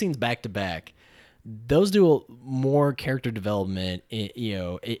 Those two scenes back to back, those do more character development,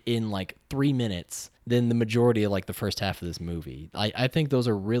 in like 3 minutes than the majority of like the first half of this movie. I think those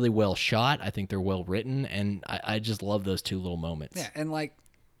are really well shot. I think they're well written, and I just love those two little moments. Yeah, and like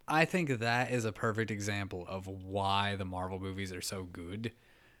I think that is a perfect example of why the Marvel movies are so good.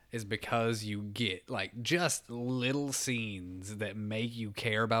 Is because you get like just little scenes that make you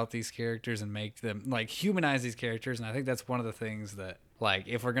care about these characters and make them like humanize these characters. And I think that's one of the things that, like,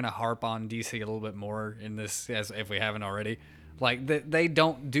 if we're gonna harp on DC a little bit more in this, as if we haven't already, like they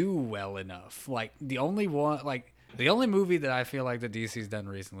don't do well enough. Like the only movie that I feel like that DC's done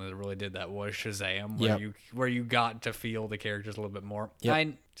recently that really did that was Shazam, where you got to feel the characters a little bit more.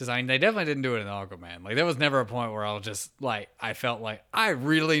 Yep. They definitely didn't do it in Aquaman. Like there was never a point where I was just like, I felt like I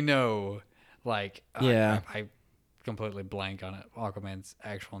really know, like, I completely blank on it. Aquaman's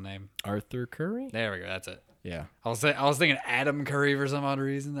actual name, Arthur Curry. There we go. That's it. Yeah. I was thinking Adam Curry for some odd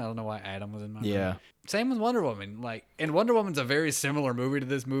reason. I don't know why Adam was in my mind. Same with Wonder Woman. Like, and Wonder Woman's a very similar movie to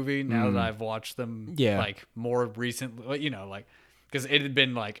this movie now that I've watched them like more recently, you know, like, because it had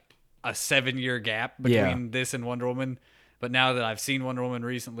been like a 7-year gap between this and Wonder Woman. But now that I've seen Wonder Woman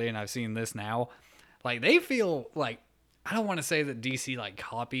recently and I've seen this now, like they feel like, I don't want to say that DC like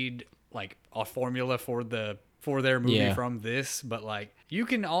copied like a formula for their movie from this, but like you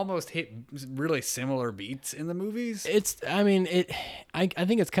can almost hit really similar beats in the movies. I think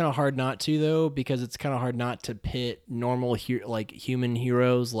it's kind of hard not to though, because it's kind of hard not to pit normal like human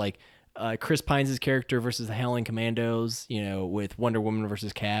heroes like Chris Pine's character versus the Howling Commandos, you know, with Wonder Woman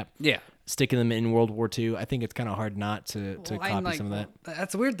versus Cap. Yeah. Sticking them in World War II. I think it's kind of hard not to copy some of that.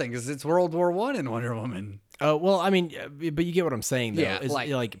 That's a weird thing because it's World War I in Wonder Woman. Oh, well, I mean, but you get what I'm saying, though. Yeah,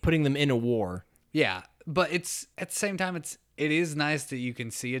 like putting them in a war. Yeah, but it's at the same time, it's It is nice that you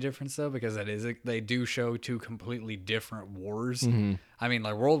can see a difference though, because they do show two completely different wars. Mm-hmm. I mean,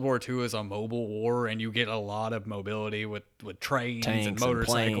 like World War II is a mobile war, and you get a lot of mobility with trains and Tanks and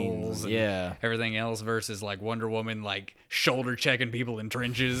motorcycles planes, yeah. everything else, versus like Wonder Woman like shoulder checking people in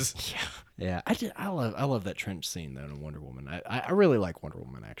trenches. Yeah, I love that trench scene though in Wonder Woman. I really like Wonder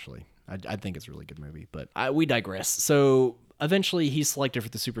Woman actually. I think it's a really good movie, but we digress. So eventually he's selected for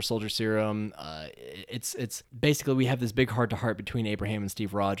the super soldier serum. It's basically we have this big heart to heart between Abraham and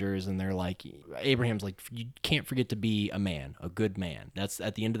Steve Rogers, and they're like, Abraham's like, you can't forget to be a man, a good man. That's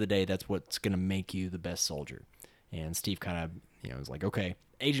at the end of the day, that's what's gonna make you the best soldier. And Steve kind of, is like, okay.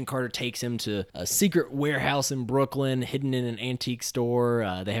 Agent Carter takes him to a secret warehouse in Brooklyn, hidden in an antique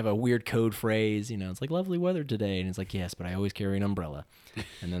store. They have a weird code phrase, it's like lovely weather today. And he's like, yes, but I always carry an umbrella.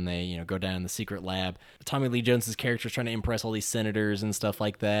 And then they, go down in the secret lab. Tommy Lee Jones's character is trying to impress all these senators and stuff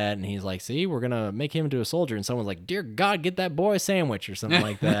like that. And he's like, see, we're going to make him into a soldier. And someone's like, dear God, get that boy a sandwich or something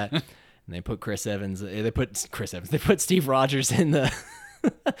like that. And they put they put Steve Rogers in the...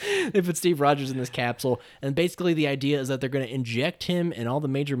 They put Steve Rogers in this capsule, and basically the idea is that they're going to inject him in all the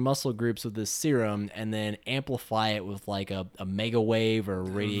major muscle groups with this serum and then amplify it with like a mega wave or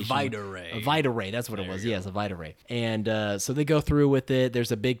radiation. Vita ray. A Vita ray, that's what it was. Yes, a Vita ray. And so they go through with it.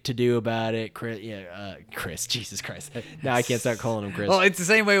 There's a big to-do about it. Chris, Jesus Christ. Now I can't start calling him Chris. Well, it's the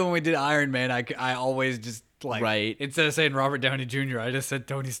same way when we did Iron Man. I always just... like, right. Instead of saying Robert Downey Jr., I just said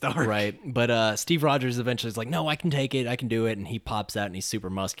Tony Stark. Right. But Steve Rogers eventually is like, no, I can take it. I can do it. And he pops out and he's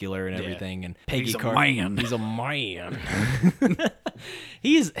super muscular and everything. And Peggy He's a Carter. man. He's a man.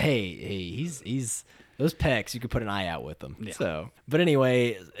 He's those pecs, you could put an eye out with them. Yeah. So, but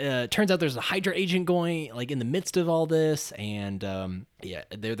anyway, turns out there's a Hydra agent going like in the midst of all this, and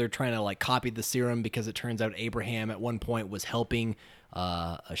they're trying to like copy the serum because it turns out Abraham at one point was helping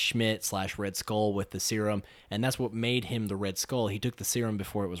a Schmidt/Red Skull with the serum, and that's what made him the Red Skull. He took the serum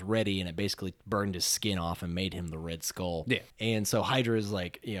before it was ready, and it basically burned his skin off and made him the Red Skull. Yeah. And so Hydra is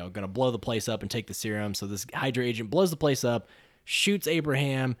like, gonna blow the place up and take the serum. So this Hydra agent blows the place up, shoots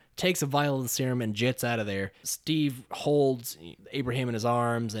Abraham, takes a vial of the serum, and jets out of there. Steve holds Abraham in his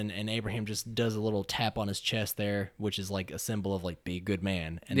arms, and Abraham just does a little tap on his chest there, which is like a symbol of like, be a good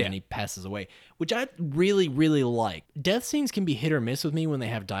man. And then he passes away, which I really, really like. Death scenes can be hit or miss with me when they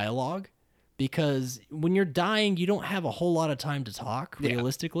have dialogue, because when you're dying, you don't have a whole lot of time to talk,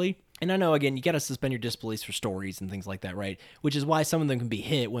 realistically. And I know, again, you got to suspend your disbelief for stories and things like that, right? Which is why some of them can be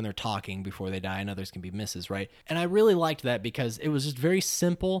hit when they're talking before they die, and others can be misses, right? And I really liked that because it was just very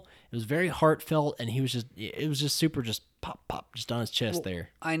simple. It was very heartfelt, and it was just super, just pop, pop, just on his chest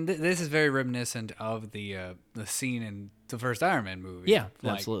there. This is very reminiscent of the scene in the first Iron Man movie. Yeah,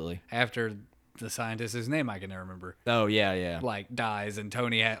 like, absolutely. After the scientist, whose name I can never remember. Oh, yeah. Like, dies, and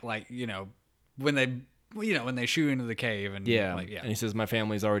Tony had, like, when they shoot into the cave and and he says, my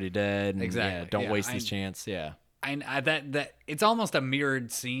family's already dead, and exactly, don't waste this chance. And that it's almost a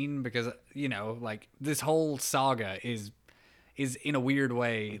mirrored scene because like this whole saga is in a weird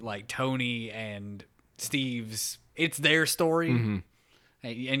way like Tony and Steve's, it's their story, and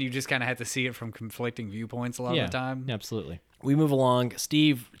you just kind of have to see it from conflicting viewpoints a lot of the time. Absolutely. We move along.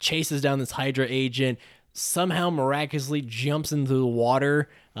 Steve chases down this Hydra agent, somehow miraculously jumps into the water,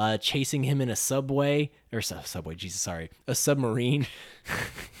 chasing him in a subway. A submarine.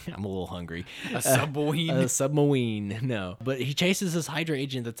 I'm a little hungry. A submarine? A submarine, no. But he chases this Hydra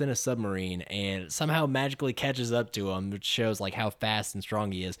agent that's in a submarine and somehow magically catches up to him, which shows like how fast and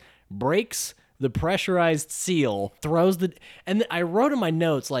strong he is. Breaks the pressurized seal, and I wrote in my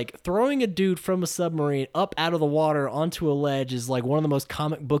notes, like, throwing a dude from a submarine up out of the water onto a ledge is like one of the most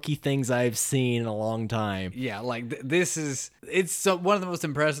comic booky things I've seen in a long time. Yeah, like it's one of the most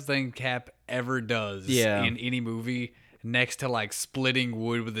impressive things Cap ever does in any movie, next to like splitting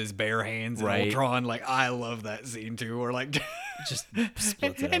wood with his bare hands in Ultron. Like, I love that scene too, or like just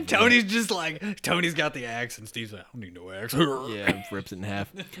splits it and Tony's just like, Tony's got the axe and Steve's like, I don't need no axe. Rips it in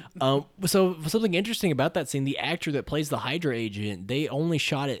half. So something interesting about that scene, the actor that plays the Hydra agent, they only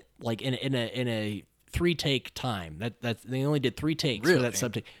shot it like in a 3-take time. That's they only did 3 takes for that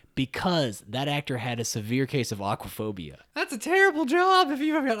subject because that actor had a severe case of aquaphobia. That's a terrible job if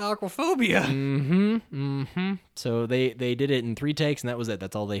you've ever got aquaphobia. So they did it in 3 takes, and that was it.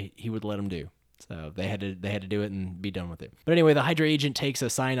 That's all he would let him do. So they had to do it and be done with it. But anyway, the Hydra agent takes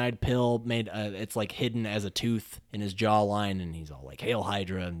a cyanide pill made. It's like hidden as a tooth in his jawline, and he's all like, "Hail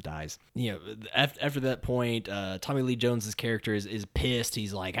Hydra," and dies. After that point, Tommy Lee Jones's character is pissed.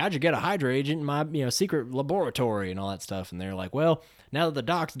 He's like, "How'd you get a Hydra agent in my secret laboratory and all that stuff?" And they're like, "Well, now that the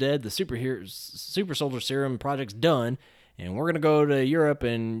doc's dead, the super soldier serum project's done, and we're gonna go to Europe,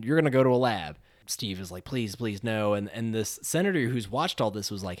 and you're gonna go to a lab." Steve is like, please, please, no. And this senator who's watched all this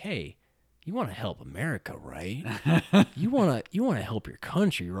was like, hey, you want to help America, right? you want to help your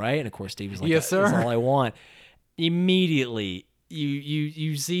country, right? And of course, Steve is like, Yes, sir. That's all I want. Immediately,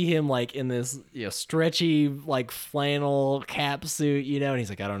 you see him like in this stretchy like flannel cap suit, and he's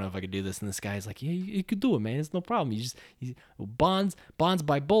like, I don't know if I could do this. And this guy's like, yeah, you could do it, man. It's no problem. Bonds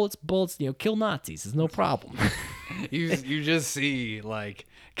by bullets, kill Nazis. It's no problem. You just see like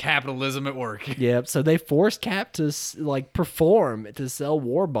capitalism at work. Yep. So they forced Cap to like perform to sell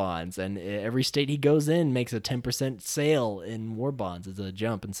war bonds, and every state he goes in makes a 10% sale in war bonds. It's a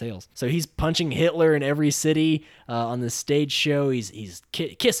jump in sales. So he's punching Hitler in every city on this stage show. He's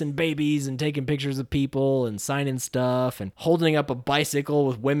kissing babies and taking pictures of people and signing stuff and holding up a bicycle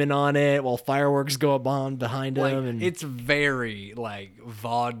with women on it while fireworks go up on behind him. And it's very like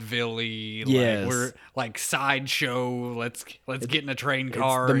vaudeville-y. Yes. Like we're like sideshow. Let's get in a train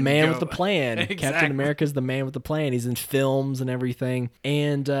car. The and man go. with the plan. Exactly. Captain America's the man with the plan. He's in films and everything.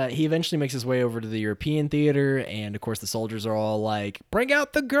 And he eventually makes his way over to the European theater. And of course, the soldiers are all like, bring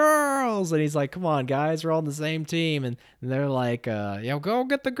out the girls. And he's like, come on, guys, we're all on the same team. And they're like, go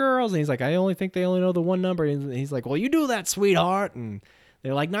get the girls. And he's like, I only think they only know the one number. And he's like, well, you do that, sweetheart. And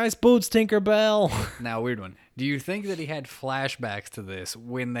they're like, nice boots, Tinkerbell. Now, weird one. Do you think that he had flashbacks to this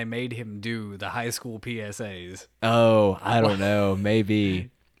when they made him do the high school PSAs? Oh, I don't know. Maybe.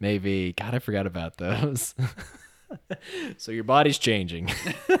 God, I forgot about those. So your body's changing.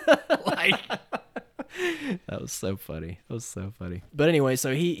 Like, That was so funny. But anyway,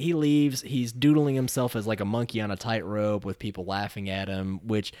 so he leaves. He's doodling himself as like a monkey on a tightrope with people laughing at him,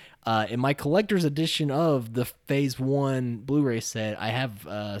 which in my collector's edition of the Phase 1 Blu-ray set, I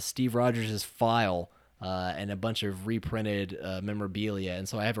have Steve Rogers' file and a bunch of reprinted memorabilia. And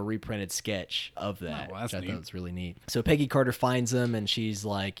so I have a reprinted sketch of that, Oh, well, that's which I neat. thought was really neat. So Peggy Carter finds him, and she's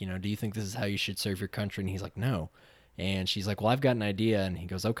like, do you think this is how you should serve your country? And he's like, no. And she's like, well, I've got an idea. And he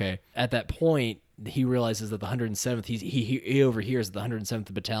goes, okay. At that point, he realizes that the 107th, he overhears that the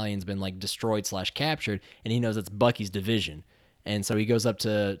 107th Battalion's been like destroyed / captured, and he knows it's Bucky's division. And so he goes up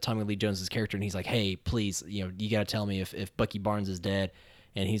to Tommy Lee Jones's character, and he's like, hey, please, you got to tell me if Bucky Barnes is dead.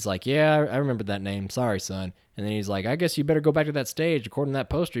 And he's like, yeah, I remember that name. Sorry, son. And then he's like, I guess you better go back to that stage. According to that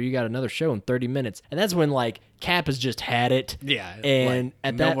poster, you got another show in 30 minutes. And that's when, like, Cap has just had it. yeah. And like,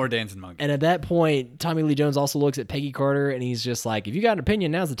 at no that, more dancing monkey. And at that point, Tommy Lee Jones also looks at Peggy Carter, and he's just like, if you got an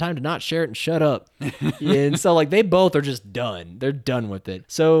opinion, now's the time to not share it and shut up. And so, like, they both are just done. They're done with it.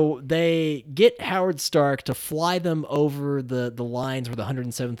 So they get Howard Stark to fly them over the lines where the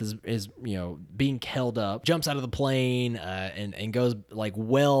 107th is being held up, jumps out of the plane and goes, like,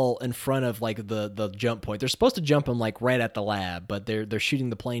 well in front of, like, the jump point. They're supposed to jump him, like, right at the lab, but they're shooting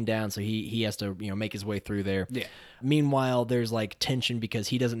the plane down, so he has to, make his way through there. Yeah. Meanwhile, there's like tension because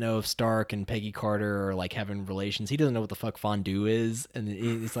he doesn't know if Stark and Peggy Carter are like having relations. He doesn't know what the fuck fondue is, and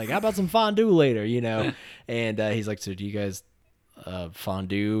he's like, "How about some fondue later?" And he's like, "So do you guys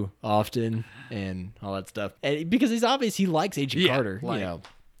fondue often and all that stuff?" And because he's obvious he likes Agent Carter, like,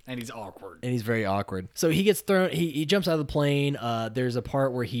 and he's awkward. and he's very awkward. So he gets thrown. He jumps out of the plane. There's a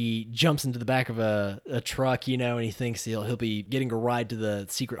part where he jumps into the back of a truck, and he thinks he'll be getting a ride to the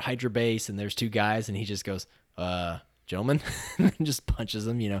secret Hydra base. And there's two guys, and he just goes, "Gentlemen," and just punches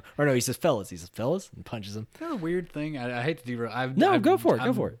them. Or no, he says, "Fellas." He says, "Fellas," and punches them. Kind of a weird thing. I hate to derail. Go for it.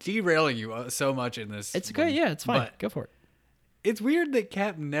 I'm derailing you so much in this. It's okay. Yeah, it's fine. But Go for it. it's weird that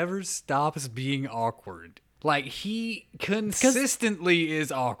Cap never stops being awkward. Like, he consistently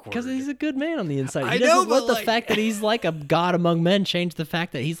is awkward. Because he's a good man on the inside. I He know, doesn't but, let the like- fact that he's like a god among men change the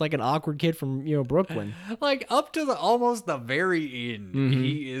fact that he's like an awkward kid from Brooklyn. Like, up to almost the very end,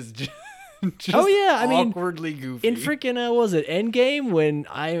 he is just, Oh, yeah, I mean, awkwardly goofy. In freaking what was it Endgame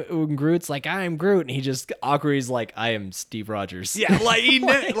when Groot's like, I am Groot, and he just awkward. He's like, I am Steve Rogers. Yeah, like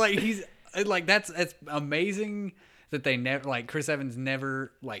he's like that's amazing that they never, like, Chris Evans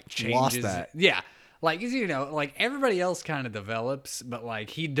never like changes. Lost that. Yeah, like like everybody else kind of develops, but like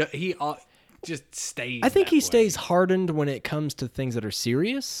he just stays. I think that he way. stays hardened when it comes to things that are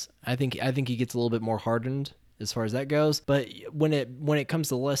serious. I think he gets a little bit more hardened as far as that goes. But when it comes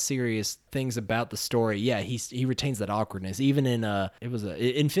to less serious things about the story, yeah, he retains that awkwardness. Even in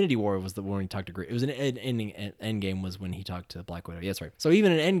Infinity War was the one he talked to Groot. It was Endgame was when he talked to Black Widow. Yeah, that's right. So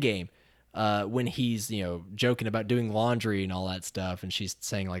even in Endgame, when he's joking about doing laundry and all that stuff, and she's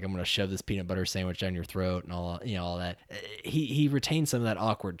saying like, I'm gonna shove this peanut butter sandwich down your throat and all that, he retains some of that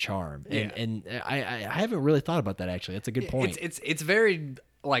awkward charm. And I haven't really thought about that, actually. That's a good point. It's very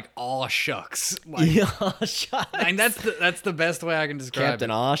like aw shucks. Like, Yeah, shucks. and that's the best way I can describe Captain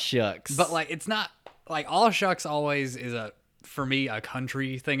it. Aw Shucks. But like, it's not like aw shucks always is for me a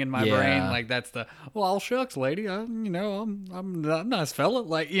country thing in my Yeah. brain. Like that's the well shucks, lady. I'm a nice fella.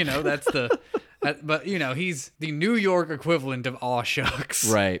 Like that's the. But he's the New York equivalent of aw shucks.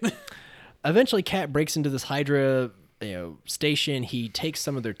 Right. Eventually, Cap breaks into this Hydra station. He takes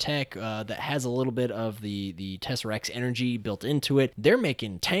some of their tech that has a little bit of the Tesseract's energy built into it. They're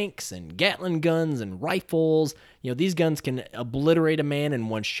making tanks and Gatling guns and rifles. These guns can obliterate a man in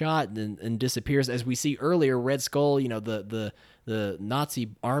one shot and disappears. As we see earlier, Red Skull, the Nazi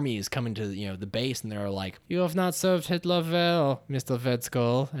army is coming to the base, and they're like, "You have not served Hitler well, Mr. Red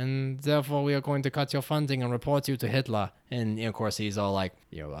Skull, and therefore we are going to cut your funding and report you to Hitler." And of course he's all like,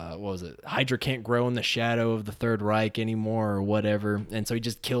 what was it? Hydra can't grow in the shadow of the Third Reich anymore, or whatever. And so he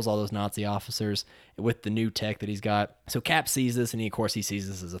just kills all those Nazi officers with the new tech that he's got. So Cap sees this, and he sees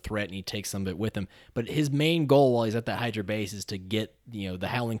this as a threat, and he takes some of it with him. But his main goal while he's at that Hydra base is to get the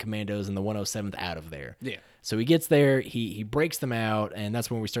Howling Commandos and the 107th out of there. Yeah. So he gets there, he breaks them out, and that's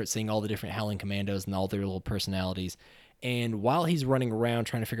when we start seeing all the different Howling Commandos and all their little personalities. And while he's running around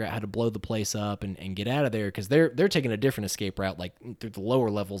trying to figure out how to blow the place up and get out of there, because they're taking a different escape route, like through the lower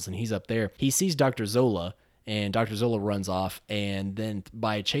levels, and he's up there, he sees Dr. Zola, and Dr. Zola runs off, and then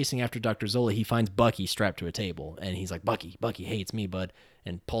by chasing after Dr. Zola, he finds Bucky strapped to a table, and he's like, Bucky, hey, it's me, bud,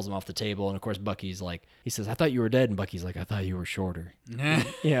 and pulls him off the table. And of course Bucky's like, he says, "I thought you were dead," and Bucky's like, "I thought you were shorter." And then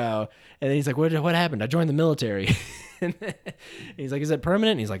he's like, what happened? I joined the military. And he's like, "Is it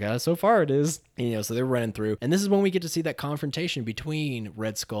permanent?" And he's like, "So far it is." So they're running through, and this is when we get to see that confrontation between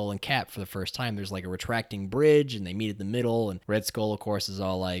Red Skull and Cap for the first time. There's like a retracting bridge, and they meet at the middle, and Red Skull of course is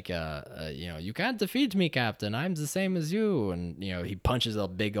all like, "You can't defeat me, Captain, I'm the same as you." And he punches a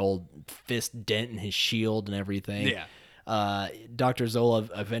big old fist dent in his shield and everything. Yeah. Dr. Zola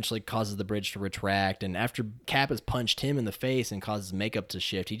eventually causes the bridge to retract, and after Cap has punched him in the face and causes makeup to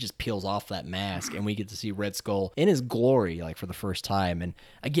shift, he just peels off that mask, and we get to see Red Skull in his glory, like for the first time. And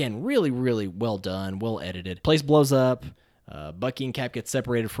again, really, really well done, well edited. Place blows up. Bucky and Cap get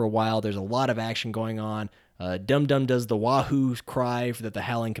separated for a while. There's a lot of action going on. Dum Dum does the Wahoo cry that the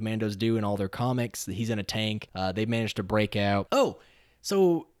Howling Commandos do in all their comics. He's in a tank. They managed to break out.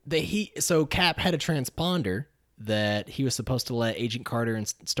 So Cap had a transponder that he was supposed to let Agent Carter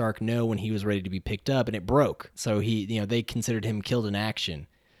and Stark know when he was ready to be picked up, and it broke. So they considered him killed in action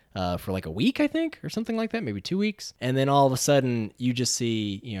for like a week, I think, or something like that, maybe 2 weeks. And then all of a sudden, you just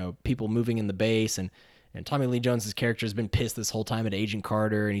see people moving in the base, and Tommy Lee Jones's character has been pissed this whole time at Agent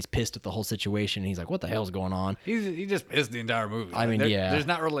Carter, and he's pissed at the whole situation. And he's like, "What the hell's going on?" He just pissed the entire movie. I mean, there's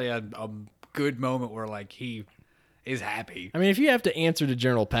not really a good moment where like he is happy. I mean, if you have to answer to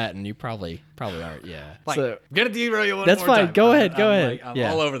General Patton, you probably aren't. Yeah. Like, So gonna derail you one that's more fine. time. Go ahead. Like, I'm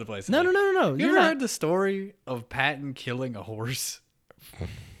Yeah. all over the place. No. You You're ever not. heard the story of Patton killing a horse?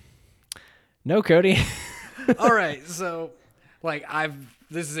 No, Cody. All right, so like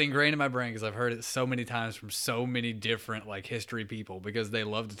this is ingrained in my brain because I've heard it so many times from so many different like history people because they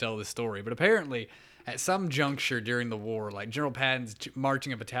love to tell this story. But apparently, at some juncture during the war, like General Patton's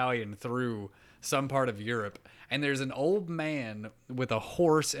marching a battalion through some part of Europe, and there's an old man with a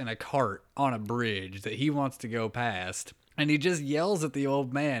horse and a cart on a bridge that he wants to go past. And he just yells at the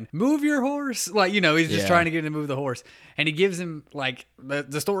old man, "Move your horse!" Like, he's just trying to get him to move the horse. And he gives him, like,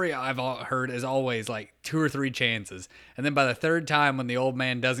 the story I've heard is always, like, 2 or 3 chances. And then by the third time, when the old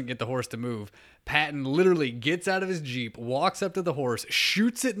man doesn't get the horse to move, Patton literally gets out of his Jeep, walks up to the horse,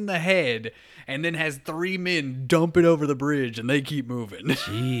 shoots it in the head, and then has 3 men dump it over the bridge, and they keep moving.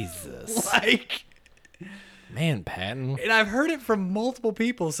 Jesus. Like... Man, Patton. And I've heard it from multiple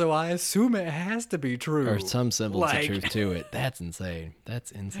people, so I assume it has to be true. Or some semblance Like- of truth to it. That's insane.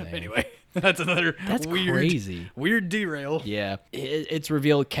 Anyway, that's another crazy. weird derail. Yeah. It's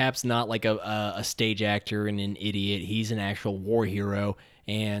revealed Cap's not like a stage actor and an idiot. He's an actual war hero,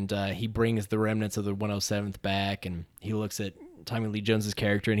 and he brings the remnants of the 107th back, and he looks at Tommy Lee Jones's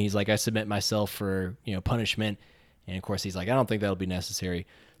character, and he's like, "I submit myself for punishment." And of course, he's like, "I don't think that'll be necessary."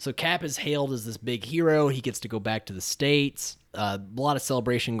 So Cap is hailed as this big hero. He gets to go back to the States. A lot of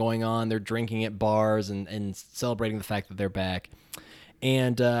celebration going on. They're drinking at bars and celebrating the fact that they're back.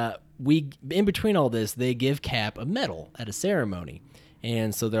 And in between all this, they give Cap a medal at a ceremony.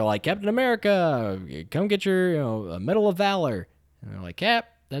 And so they're like, "Captain America, come get your a Medal of Valor." And they're like, "Cap,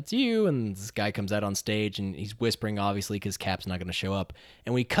 that's you." And this guy comes out on stage, and he's whispering, obviously, because Cap's not going to show up.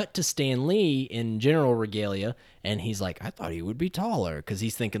 And we cut to Stan Lee in general regalia, and he's like, "I thought he would be taller," because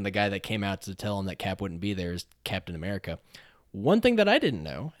he's thinking the guy that came out to tell him that Cap wouldn't be there is Captain America. One thing that I didn't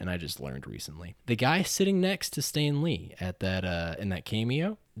know, and I just learned recently, the guy sitting next to Stan Lee at that in that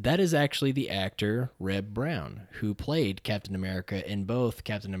cameo, that is actually the actor Reb Brown, who played Captain America in both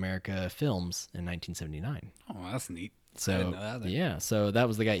Captain America films in 1979. Oh, that's neat. So didn't know that. yeah, so that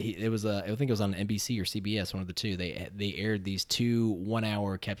was the guy. It was I think it was on NBC or CBS, one of the two. They aired these 2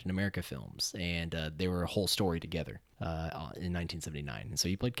 1-hour Captain America films, and they were a whole story together in 1979. And so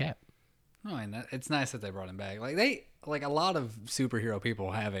he played Cap. Oh, and it's nice that they brought him back. Like a lot of superhero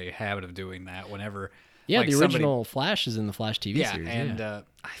people have a habit of doing that whenever. Yeah, like the somebody- original Flash is in the Flash TV Yeah, series. and yeah.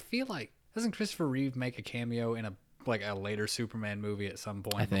 I feel like doesn't Christopher Reeve make a cameo in a later Superman movie at some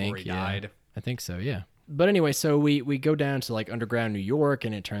point before he died? I think so, yeah. But anyway, so we go down to like underground New York,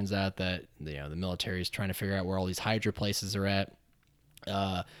 and it turns out that the military is trying to figure out where all these Hydra places are at.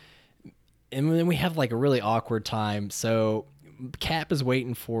 And then we have like a really awkward time. So Cap is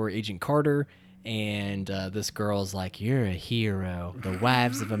waiting for Agent Carter, and this girl's like, "You're a hero. The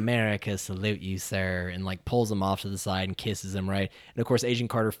wives of America salute you, sir," and like pulls him off to the side and kisses him, right? And of course, Agent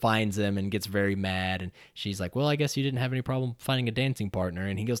Carter finds him and gets very mad, and she's like, "Well, I guess you didn't have any problem finding a dancing partner."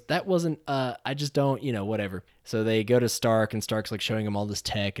 And he goes, "That wasn't. I just don't, whatever." So they go to Stark, and Stark's like showing him all this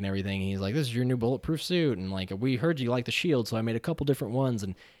tech and everything. And he's like, "This is your new bulletproof suit," and like, "We heard you like the shield, so I made a couple different ones."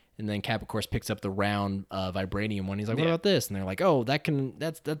 And then Cap, of course, picks up the round vibranium one. He's like, "What about this?" And they're like, "Oh, that's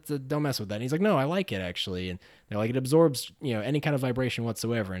don't mess with that." And he's like, "No, I like it actually." And they're like, "It absorbs, any kind of vibration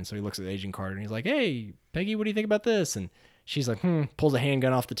whatsoever." And so he looks at Agent Carter and he's like, "Hey, Peggy, what do you think about this?" And she's like, pulls a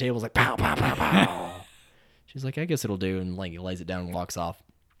handgun off the table, is like, "Pow, pow, pow, pow." She's like, "I guess it'll do," and like lays it down and walks off.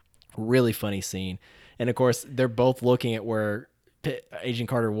 Really funny scene. And of course, they're both looking at where Agent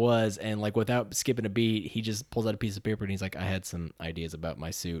Carter was, and like without skipping a beat, he just pulls out a piece of paper and he's like, "I had some ideas about my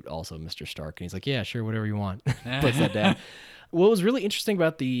suit also, Mr. Stark." And he's like, "Yeah, sure, whatever you want." Puts that down. What was really interesting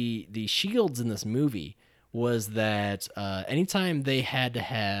about the shields in this movie was that anytime they had to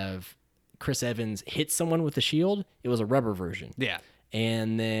have Chris Evans hit someone with the shield, it was a rubber version. Yeah.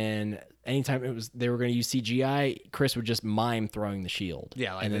 And then anytime they were going to use CGI, Chris would just mime throwing the shield.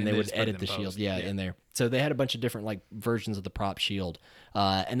 Yeah, like and then they they would just put it edit in the shield. post. Yeah, Yeah. in there. So they had a bunch of different like versions of the prop shield,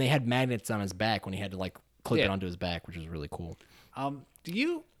 and they had magnets on his back when he had to like clip it onto his back, which was really cool.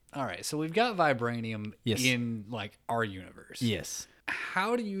 All right, so we've got vibranium Yes. in like our universe. Yes.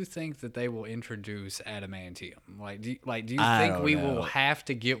 How do you think that they will introduce adamantium? Do you I think don't we know. will have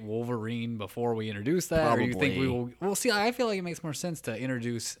to get Wolverine before we introduce that, or do you think we Probably. will? Well, see, I feel like it makes more sense to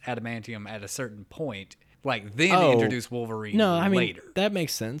introduce adamantium at a certain point, like then Oh, introduce Wolverine. No, I mean later. that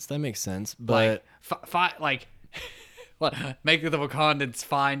makes sense. But Make the Wakandans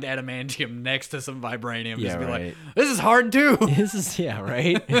find adamantium next to some vibranium. Yeah, Just be right. like, this is hard too. this is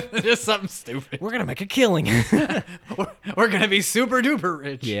right. Just something stupid. We're gonna make a killing. We're gonna be super duper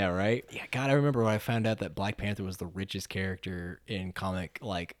rich. Yeah, right. Yeah, God, I remember when I found out that Black Panther was the richest character in comic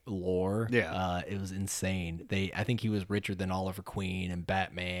like lore. Yeah. It was insane. I think he was richer than Oliver Queen and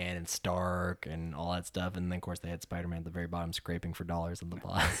Batman and Stark and all that stuff. And then of course they had Spider-Man at the very bottom scraping for dollars on the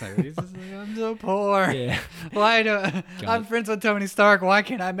bottom. So he's just like, I'm so poor. Yeah. Why do I'm friends with Tony Stark? Why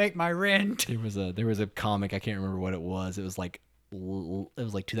can't I make my rent? There was a comic, I can't remember what it was. It was like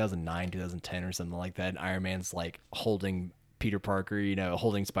 2009, 2010 or something like that. And Iron Man's like holding Peter Parker,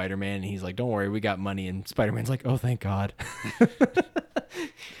 holding Spider-Man, and he's like, "Don't worry, we got money." And Spider-Man's like, "Oh, thank God."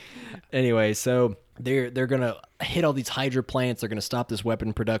 Anyway, so they're gonna hit all these Hydra plants. They're gonna stop this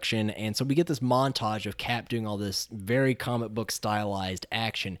weapon production, and so we get this montage of Cap doing all this very comic book stylized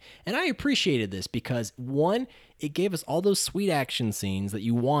action. And I appreciated this because one, it gave us all those sweet action scenes that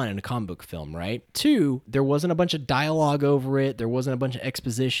you want in a comic book film, right? Two, there wasn't a bunch of dialogue over it. There wasn't a bunch of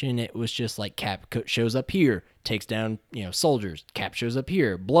exposition. It was just like Cap shows up here, takes down soldiers. Cap shows up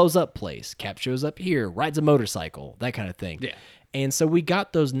here, blows up place. Cap shows up here, rides a motorcycle, that kind of thing. Yeah. And so we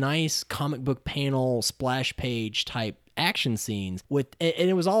got those nice comic book panel splash page type action scenes and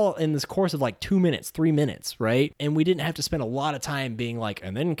it was all in this course of like 2 minutes, 3 minutes, right? And we didn't have to spend a lot of time being like,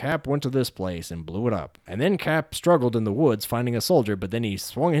 and then Cap went to this place and blew it up. And then Cap struggled in the woods finding a soldier, but then he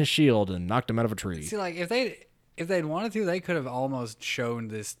swung his shield and knocked him out of a tree. See, like if they'd wanted to, they could have almost shown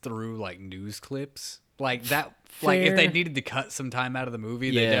this through like news clips. Like that like if they needed to cut some time out of the movie,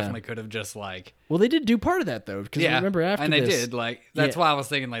 they Yeah. definitely could have just like Well, they did do part of that though, because remember after and they this, did like that's Yeah. why I was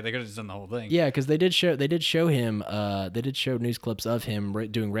thinking like they could have just done the whole thing. Yeah, because they did show him. They did show news clips of him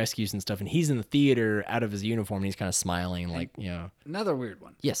doing rescues and stuff, and he's in the theater out of his uniform, and he's kind of smiling, like Another weird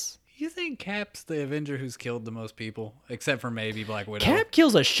one. Yes. You think Cap's the Avenger who's killed the most people, except for maybe Black Widow? Cap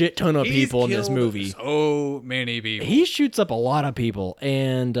kills a shit ton of He's people in this killed movie. So many people. He shoots up a lot of people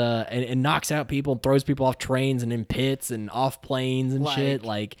and knocks out people, and throws people off trains and in pits and off planes and shit.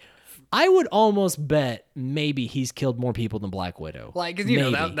 Like, I would almost bet maybe he's killed more people than Black Widow. Like, 'cause, you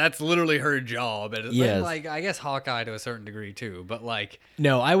know, Maybe. that's literally her job. And Yes. then, like, I guess Hawkeye to a certain degree too. But like,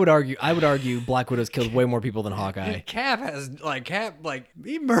 No, I would argue Black Widow's killed way more people than Hawkeye. Cap,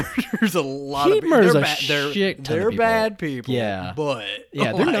 he murders a lot He of people. murders They're a bad, shit ton of they're people. bad people. Yeah. But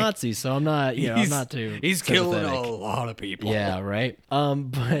Yeah, they're like, Nazis, so I'm not, I'm not too He's killing sympathetic. a lot of people. Yeah, right.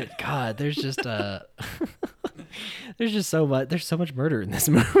 But God, there's just there's just so much. There's so much murder in this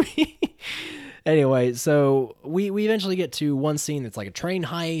movie. Anyway, so we eventually get to one scene that's like a train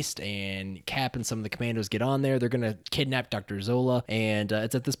heist, and Cap and some of the commandos get on there. They're gonna kidnap Dr. Zola, and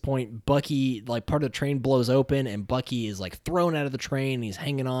it's at this point Bucky, like, part of the train blows open, and Bucky is like thrown out of the train. He's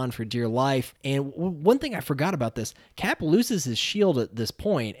hanging on for dear life. And one thing I forgot about this: Cap loses his shield at this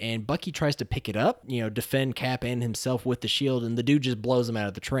point, and Bucky tries to pick it up, defend Cap and himself with the shield, and the dude just blows him out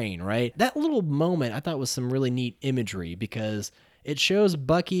of the train. Right? That little moment I thought was some really neat imagery, because it shows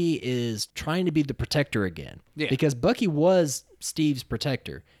Bucky is trying to be the protector again. Yeah. Because Bucky was Steve's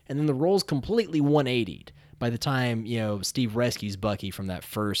protector. And then the role's completely 180'd by the time, Steve rescues Bucky from that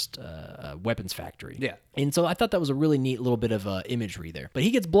first weapons factory. Yeah. And so I thought that was a really neat little bit of imagery there. But he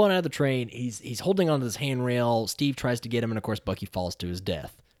gets blown out of the train. He's holding onto this handrail. Steve tries to get him, and of course Bucky falls to his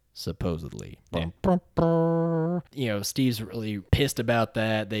death. Supposedly. Yeah. Steve's really pissed about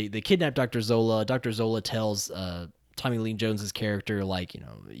that. They kidnap Dr. Zola. Dr. Zola tells Tommy Lee Jones's character, like,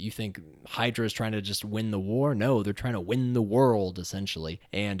 you think Hydra is trying to just win the war? No, they're trying to win the world, essentially.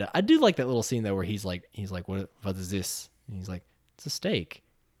 And I do like that little scene though, where he's like, what is this? And he's like, it's a steak.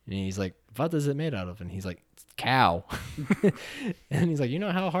 And he's like, what is it made out of? And he's like, it's cow. And he's like, you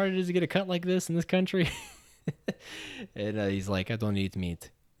know how hard it is to get a cut like this in this country? And he's like, I don't eat meat.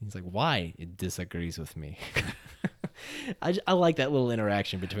 He's like, why? It disagrees with me. I like that little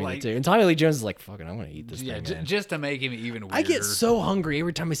interaction between the two. And Tommy Lee Jones is like, fucking, I'm going to eat this thing, man. Just to make him even weirder. I get so hungry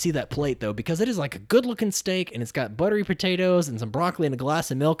every time I see that plate, though, because it is like a good-looking steak, and it's got buttery potatoes and some broccoli and a glass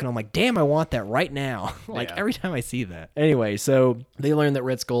of milk, and I'm like, damn, I want that right now. Every time I see that. Anyway, so they learn that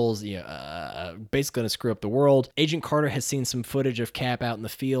Red Skull's basically going to screw up the world. Agent Carter has seen some footage of Cap out in the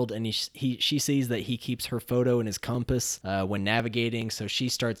field, and she sees that he keeps her photo in his compass when navigating, so she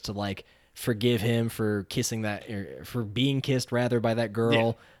starts to, like, forgive him for kissing for being kissed rather by that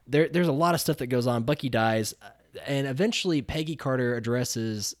girl. Yeah. There's a lot of stuff that goes on. Bucky dies, and eventually Peggy Carter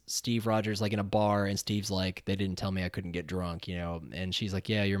addresses Steve Rogers like in a bar, and Steve's like, they didn't tell me I couldn't get drunk, and she's like,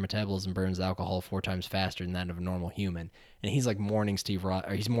 yeah, your metabolism burns alcohol 4 times faster than that of a normal human. And he's like mourning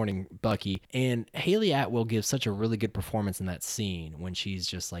he's mourning Bucky. And Haley Atwell gives such a really good performance in that scene when she's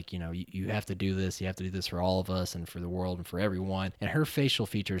just like, you have to do this. You have to do this for all of us and for the world and for everyone. And her facial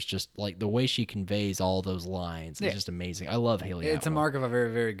features, just like the way she conveys all those lines, is just amazing. I love Haley Atwell. It's a mark of a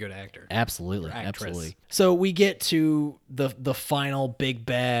very, very good actor. Absolutely. Absolutely. So we get to the final big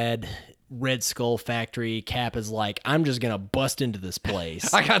bad Red Skull factory. Cap is like, I'm just gonna bust into this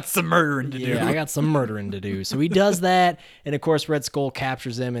place. I got some murdering to do. Yeah, I got some murdering to do. So he does that, and of course Red Skull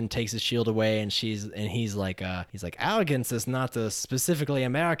captures him and takes his shield away, and he's like, arrogance is not the specifically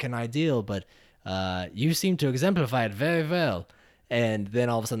American ideal, but you seem to exemplify it very well. And then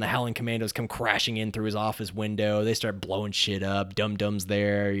all of a sudden the Howling Commandos come crashing in through his office window. They start blowing shit up. Dum Dum's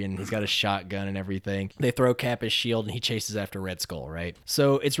there, and he's got a shotgun and everything. They throw Cap his shield, and he chases after Red Skull, right?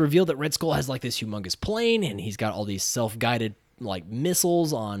 So it's revealed that Red Skull has like this humongous plane, and he's got all these self-guided like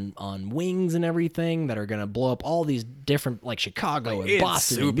missiles on wings and everything that are gonna blow up all these different, like, Chicago and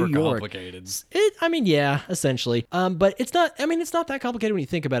Boston and New York. Complicated. Yeah, essentially. But it's not. I mean, it's not that complicated when you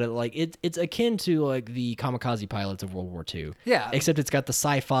think about it. Like, it's akin to like the kamikaze pilots of World War II. Yeah. Except it's got the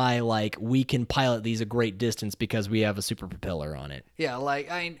sci-fi, like, we can pilot these a great distance because we have a super propeller on it. Yeah, like,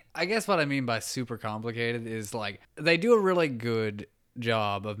 I guess what I mean by super complicated is, like, they do a really good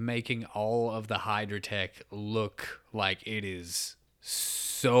job of making all of the Hydra tech look like it is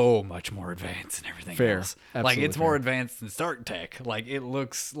so much more advanced than everything else. Like, it's more advanced than Stark tech. Like, it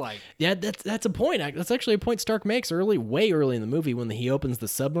looks like... Yeah, that's a point. That's actually a point Stark makes way early in the movie when he opens the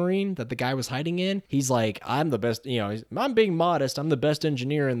submarine that the guy was hiding in. He's like, I'm the best, I'm being modest. I'm the best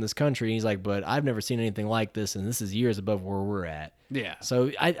engineer in this country. He's like, but I've never seen anything like this, and this is years above where we're at. Yeah. So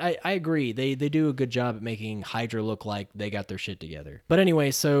I agree. They do a good job at making Hydra look like they got their shit together. But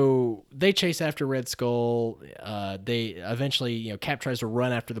anyway, so they chase after Red Skull. They eventually, Cap tries to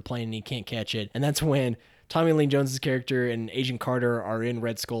run after the plane and he can't catch it. And that's when Tommy Lee Jones's character and Agent Carter are in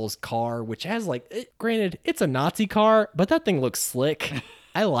Red Skull's car, which has granted, it's a Nazi car, but that thing looks slick.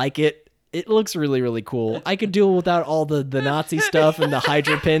 I like it. It looks really, really cool. I could do it without all the Nazi stuff and the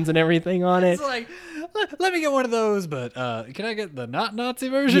Hydra pins and everything on it. It's like, Let me get one of those, but can I get the not Nazi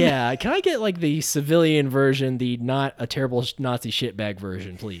version? Yeah, can I get like the civilian version, the not a terrible Nazi shitbag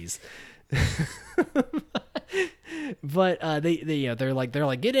version, please? But they're like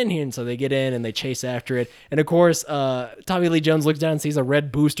get in here, and so they get in and they chase after it, and of course Tommy Lee Jones looks down and sees a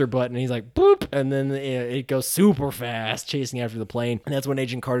red booster button, and he's like boop, and then it goes super fast chasing after the plane, and that's when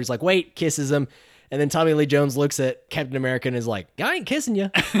Agent Carter's like wait, kisses him, and then Tommy Lee Jones looks at Captain America and is like I ain't kissing you.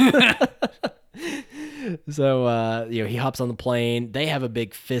 So, he hops on the plane. They have a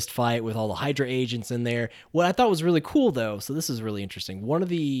big fist fight with all the Hydra agents in there. What I thought was really cool, though, so this is really interesting. One of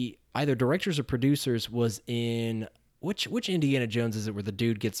the either directors or producers was in which Indiana Jones is it where the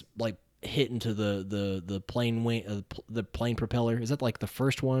dude gets like hit into the plane wing, the plane propeller? Is that like the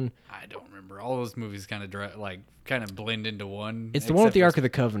first one? I don't remember. All those movies kind of blend into one. It's the one with the Ark of the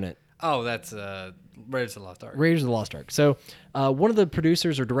Covenant. Oh, that's Raiders of the Lost Ark. Raiders of the Lost Ark. So one of the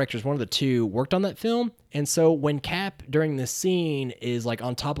producers or directors, one of the two, worked on that film. And so when Cap, during this scene, is like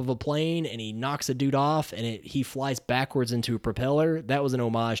on top of a plane and he knocks a dude off and he flies backwards into a propeller, that was an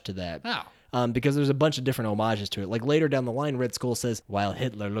homage to that. Oh. Because there's a bunch of different homages to it. Like later down the line, Red Skull says, "While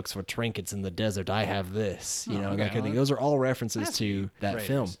Hitler looks for trinkets in the desert, I have this." You know, that kind of thing. Those are all references to that Raiders.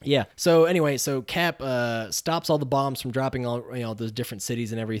 film. Yeah. So anyway, Cap stops all the bombs from dropping all those different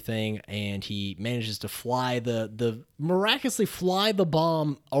cities and everything, and he manages to miraculously fly the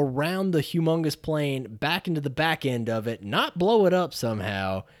bomb around the humongous plane back into the back end of it, not blow it up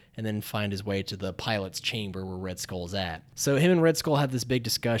somehow, and then find his way to the pilot's chamber where Red Skull's at. So him and Red Skull have this big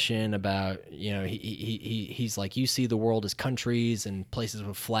discussion about, he's like, you see the world as countries and places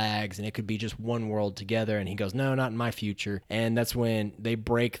with flags, and it could be just one world together. And he goes, no, not in my future. And that's when they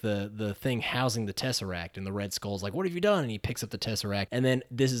break the thing housing the Tesseract, and the Red Skull's like, what have you done? And he picks up the Tesseract. And then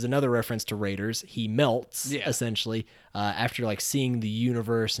this is another reference to Raiders. He melts, essentially, after like seeing the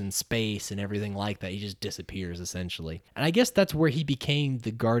universe and space and everything like that. He just disappears, essentially. And I guess that's where he became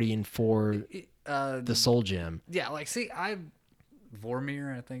the Guardian for the Soul Gem. Yeah, like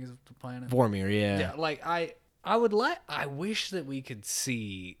Vormir, I think is the planet. Vormir, yeah. Yeah, like I wish that we could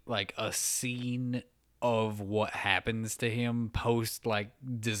see like a scene of what happens to him post like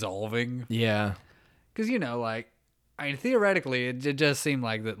dissolving. Yeah. Cuz theoretically it just seemed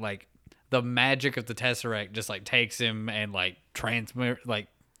like that like the magic of the Tesseract just like takes him and like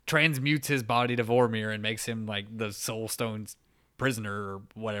transmutes his body to Vormir and makes him like the Soul Stone's prisoner or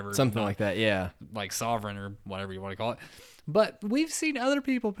whatever, something like that, yeah, like sovereign or whatever you want to call it. But we've seen other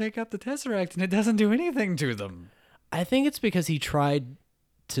people pick up the Tesseract and it doesn't do anything to them. I think it's because he tried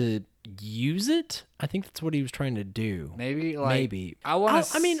to use it. I think that's what he was trying to do. Maybe I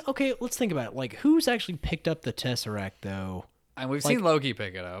mean, okay, let's think about it. Like, who's actually picked up the Tesseract though? And we've seen Loki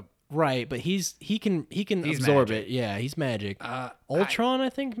pick it up. Right, but he can absorb magic. it. Yeah, he's magic. Ultron, I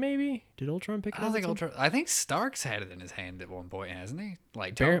think maybe. Did Ultron pick it up? I don't think Ultron. I think Stark's had it in his hand at one point, hasn't he?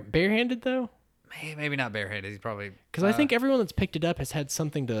 Like barehanded though. Maybe not barehanded. He's probably because I think everyone that's picked it up has had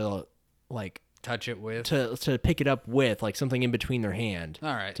something to like touch it with, to pick it up with, like something in between their hand.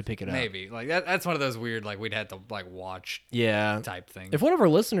 All right, to pick it up. Maybe like that's one of those weird like we'd have to like watch. Yeah, type thing. If one of our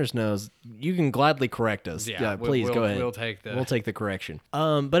listeners knows, you can gladly correct us. Yeah, please go ahead. We'll take the correction.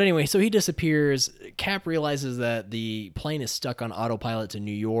 But anyway, so he disappears. Cap realizes that the plane is stuck on autopilot to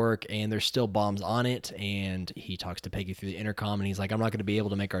New York, and there's still bombs on it. And he talks to Peggy through the intercom, and he's like, "I'm not going to be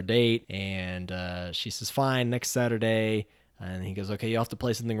able to make our date." And she says, "Fine, next Saturday." And he goes, "Okay, you have to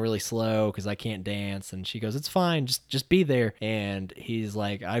play something really slow because I can't dance." And she goes, "It's fine, just be there." And he's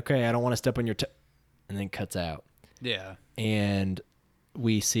like, "Okay, I don't want to step on your toe," and then cuts out. Yeah. And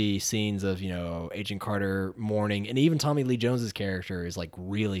we see scenes of, Agent Carter mourning, and even Tommy Lee Jones's character is like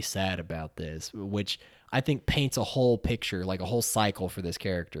really sad about this, which I think paints a whole picture, like a whole cycle for this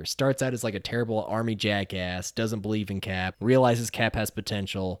character. Starts out as like a terrible army jackass, doesn't believe in Cap, realizes Cap has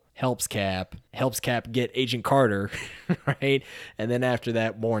potential, helps Cap get Agent Carter, right? And then after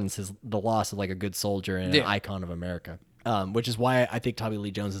that mourns the loss of like a good soldier and an icon of America. Which is why I think Tommy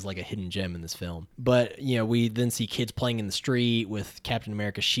Lee Jones is like a hidden gem in this film. But, we then see kids playing in the street with Captain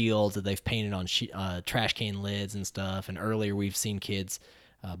America shields that they've painted on trash can lids and stuff. And earlier we've seen kids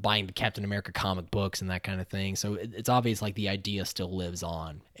buying the Captain America comic books and that kind of thing. So it's obvious like the idea still lives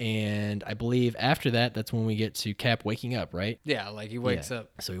on. And I believe after that's when we get to Cap waking up, right? Yeah, like he wakes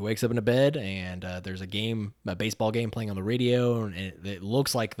up. So he wakes up in a bed, and there's a baseball game playing on the radio, and it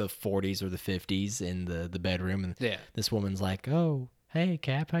looks like the 40s or the 50s in the bedroom. And this woman's like, "Oh, hey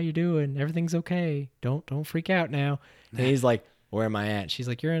Cap, how you doing? Everything's okay. Don't freak out now." And he's like, "Where am I at?" She's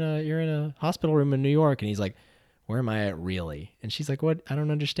like, "You're in a hospital room in New York." And he's like, "Where am I at really?" And she's like, "What? I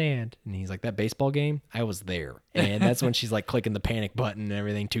don't understand." And he's like, "That baseball game? I was there." And that's when she's like clicking the panic button and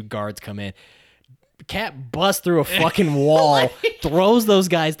everything. Two guards come in. Cap busts through a fucking wall, throws those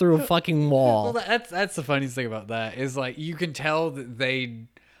guys through a fucking wall. Well, that's the funniest thing about that is like you can tell that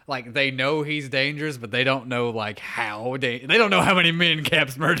they know he's dangerous, but they don't know like how they don't know how many men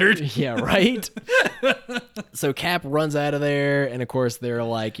Cap's murdered. Yeah, right. So Cap runs out of there, and of course they're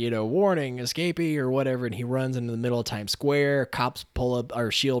like, warning, escapee or whatever, and he runs into the middle of Times Square. Cops pull up,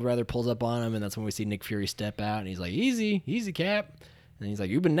 or Shield rather pulls up on him, and that's when we see Nick Fury step out, and he's like, easy, Cap. And he's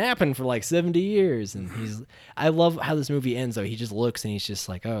like, you've been napping for like 70 years. And I love how this movie ends though. He just looks and he's just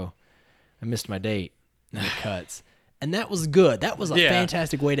like, oh, I missed my date. And it cuts. And that was good. That was a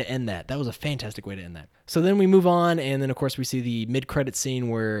fantastic way to end that. So then we move on, and then of course we see the mid-credit scene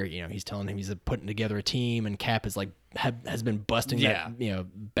where he's telling him he's putting together a team, and Cap is like has been busting that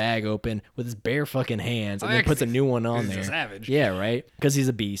bag open with his bare fucking hands, and then puts a new one on there. He's a savage. Yeah, right. Because he's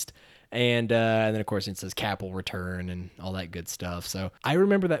a beast. And then, of course, it says Cap will return and all that good stuff. So I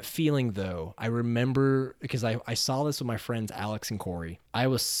remember that feeling, though. I remember because I saw this with my friends Alex and Corey. I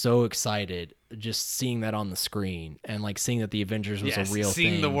was so excited just seeing that on the screen and like seeing that the Avengers was a real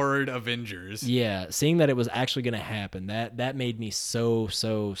thing. Seeing the word Avengers. Yeah, seeing that it was actually going to happen. That made me so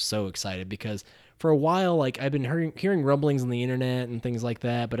excited because for a while, like I've been hearing rumblings on the internet and things like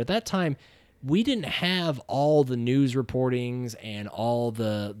that. But at that time, we didn't have all the news reportings and all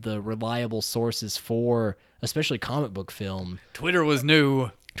the reliable sources for especially comic book film. Twitter was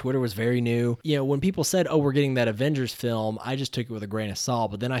new. Twitter was very new. When people said, oh, we're getting that Avengers film, I just took it with a grain of salt.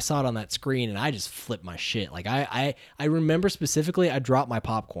 But then I saw it on that screen and I just flipped my shit. Like I remember specifically I dropped my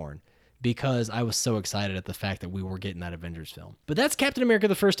popcorn because I was so excited at the fact that we were getting that Avengers film. But that's Captain America: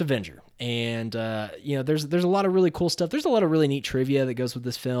 The First Avenger. And, there's a lot of really cool stuff. There's a lot of really neat trivia that goes with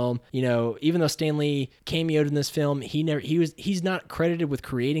this film. Even though Stan Lee cameoed in this film, he's not credited with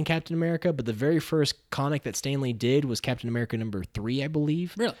creating Captain America, but the very first comic that Stan Lee did was Captain America #3, I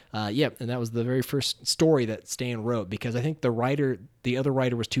believe. Really? Yeah, and that was the very first story that Stan wrote because I think the other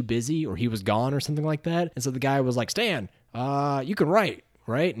writer was too busy or he was gone or something like that. And so the guy was like, Stan, you can write.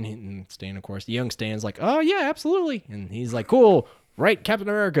 Right? And Stan, of course, the young Stan's like, oh, yeah, absolutely. And he's like, cool, right, Captain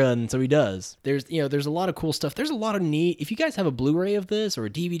America. And so he does. There's a lot of cool stuff. There's a lot of neat. If you guys have a Blu-ray of this or a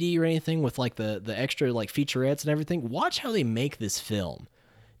DVD or anything with like the extra like featurettes and everything, watch how they make this film.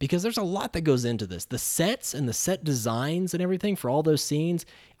 Because there's a lot that goes into this. The sets and the set designs and everything for all those scenes.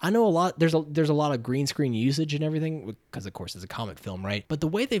 I know a lot. There's a lot of green screen usage and everything because, of course, it's a comic film, right? But the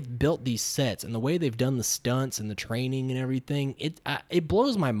way they've built these sets and the way they've done the stunts and the training and everything, it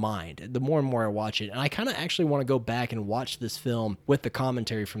blows my mind the more and more I watch it. And I kind of actually want to go back and watch this film with the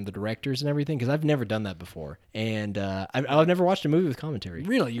commentary from the directors and everything because I've never done that before. And I've never watched a movie with commentary.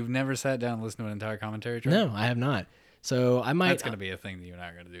 Really? You've never sat down and listened to an entire commentary track? No, I have not. So I might. That's going to be a thing that you and I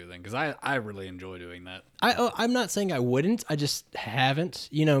are going to do then, because I really enjoy doing that. I'm not saying I wouldn't. I just haven't.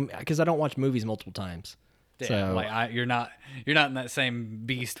 Because I don't watch movies multiple times. Yeah, so like you're not in that same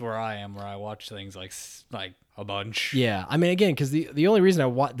beast where I am, where I watch things like a bunch. Yeah, I mean, again, because the only reason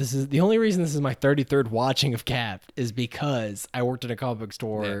this is my 33rd watching of Cap is because I worked at a comic book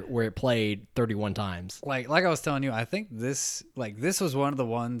store where it played 31 times. Like I was telling you, I think this was one of the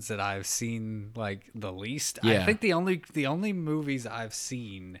ones that I've seen like the least. Yeah. I think the only movies I've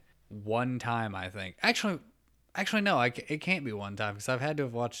seen one time. I think actually no, it can't be one time because I've had to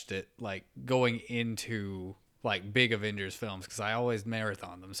have watched it like going into like big Avengers films because I always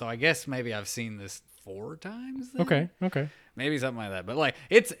marathon them. So I guess maybe I've seen this 4 times then? Okay. Maybe something like that. But like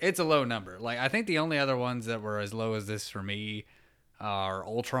it's a low number. Like I think the only other ones that were as low as this for me are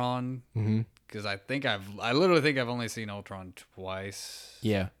Ultron. Because I literally think I've only seen Ultron twice.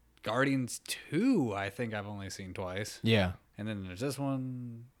 Yeah. Guardians 2, I think I've only seen twice. Yeah. And then there's this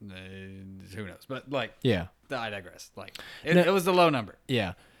one. Who knows? But like, yeah. I digress. Like it was the low number.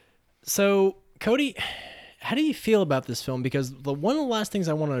 Yeah. So Cody, how do you feel about this film? Because one of the last things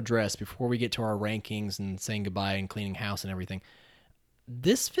I want to address before we get to our rankings and saying goodbye and cleaning house and everything,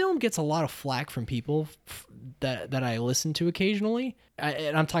 this film gets a lot of flack from people that I listen to occasionally.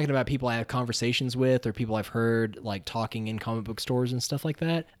 And I'm talking about people I have conversations with or people I've heard like talking in comic book stores and stuff like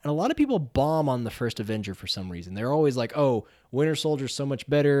that. And a lot of people bomb on the first Avenger for some reason. They're always like, oh, Winter Soldier's so much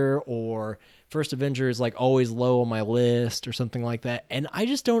better, or First Avenger is like always low on my list or something like that. And I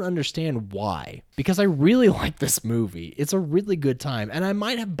just don't understand why, because I really like this movie. It's a really good time. And I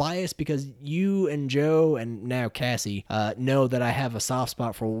might have bias because you and Joe and now Cassie know that I have a soft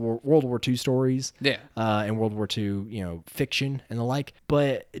spot for World War II stories. Yeah. And World War II, fiction and the like.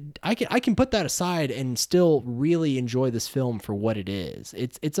 But I can put that aside and still really enjoy this film for what it is.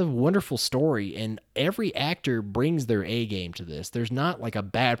 It's a wonderful story, and every actor brings their A game to this. There's not like a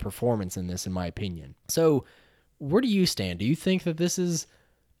bad performance in this, in my opinion. So where do you stand? Do you think that this is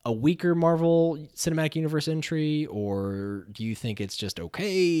a weaker Marvel Cinematic Universe entry, or do you think it's just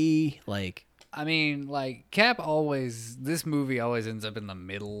okay? Like, I mean, like this movie always ends up in the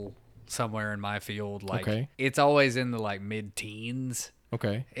middle somewhere in my field. Like Okay. it's always in the like mid-teens.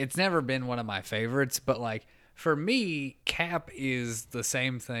 okay, It's never been one of my favorites, but like for me, Cap is the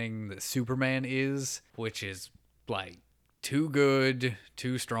same thing that Superman is, which is like too good,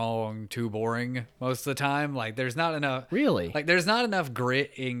 too strong, too boring most of the time. Like there's not enough really? like there's not enough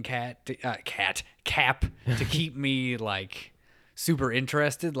grit in Cap to keep me like super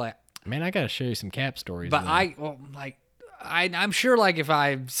interested. Like Man, I gotta show you some Cap stories. but then. I'm sure like if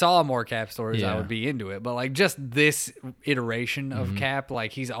I saw more Cap stories, I Yeah. would be into it. But like just this iteration of Cap,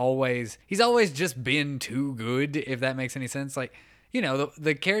 like he's always just been too good. If that makes any sense, like you know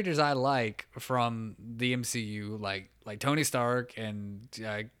the characters I like from the MCU, like Tony Stark and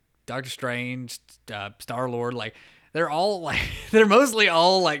Doctor Strange, Star Lord, like. They're all like they're mostly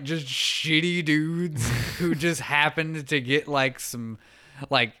all like just shitty dudes who just happened to get like some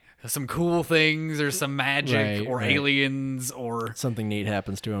cool things or some magic or Right. aliens or Something neat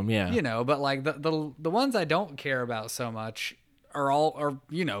happens to him. Yeah. you know, but like the ones I don't care about so much are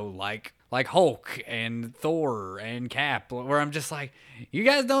you know like Hulk and Thor and Cap, where I'm just like, you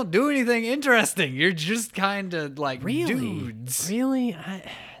guys don't do anything interesting. You're just kind of like dudes. Really?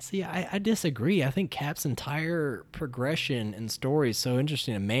 I disagree. I think Cap's entire progression and story is so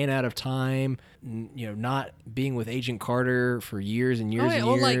interesting. A man out of time, not being with Agent Carter for years and years and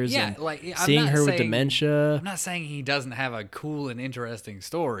years, and I'm seeing not her with saying- dementia. I'm not saying he doesn't have a cool and interesting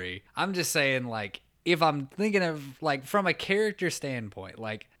story. I'm just saying like if I'm thinking of like from a character standpoint,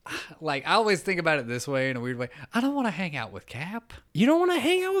 like I always think about it this way in a weird way. I don't want to hang out with Cap. You don't want to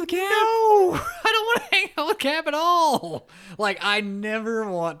hang out with Cap? No, I don't want to hang out with Cap at all. Like I never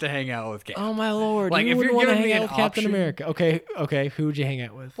want to hang out with Cap. Oh my lord! Like, you if wouldn't you're want to giving hang me out an with Captain option- America. Okay. Who would you hang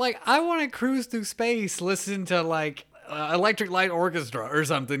out with? Like I want to cruise through space, listen to like Electric Light Orchestra or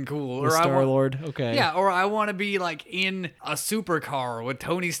something cool, With or Star Lord. Okay. Yeah, or I want to be like in a supercar with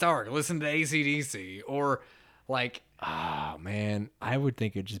Tony Stark, listen to AC/DC, or like Oh man, I would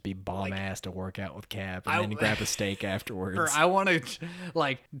think it'd just be bomb ass to work out with Cap and then grab a steak afterwards. or I want to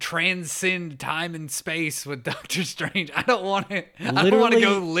like transcend time and space with Doctor Strange. I don't want to. I don't want to Literally-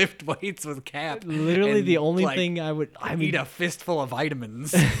 go lift weights with Cap. Literally, and, the only like, thing I mean, eat a fistful of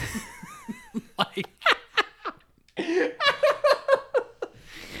vitamins. Like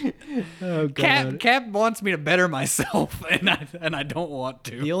oh god. Cap wants me to better myself, and I don't want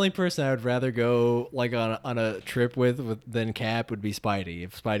to. The only person I would rather go like on a trip with than Cap would be Spidey.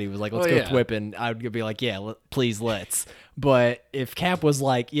 If Spidey was like, "Let's Oh, go yeah. thwipping," I would be like, "Yeah, please, let's." But if Cap was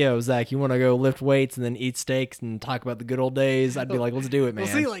like, "Yo, Zach, you want to go lift weights and then eat steaks and talk about the good old days?" I'd be like, "Let's do it, man."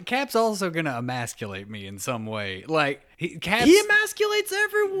 Well, see, like Cap's also gonna emasculate me in some way. Like Cap's, he emasculates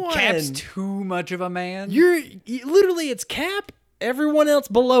everyone. Cap's too much of a man. Literally, it's Cap. Everyone else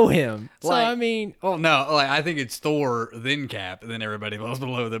below him. So Like- I mean, Oh no, like I think it's Thor, then Cap, then everybody else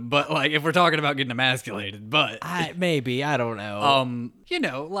below them. But like if we're talking about getting emasculated, but I don't know. you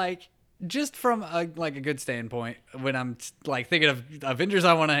know, like just from a good standpoint, when I'm like thinking of Avengers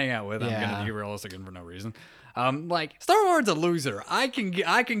I want to hang out with, I'm Yeah. gonna be realistic and for no reason. Like Star Lord's a loser. I can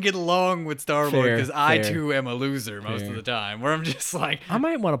get along with Star Lord Fair, because I fair. too am a loser most Fair. of the time. Where I'm just like, I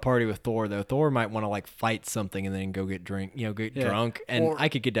might want to party with Thor though. Thor might want to like fight something and then go get drunk, and Or- I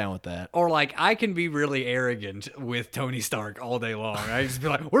could get down with that. or like I can be really arrogant with Tony Stark all day long. I just be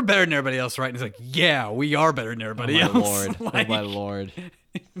like, we're better than everybody else, right? And he's like, yeah, we are better than everybody Oh my else. lord! Like, Oh my lord!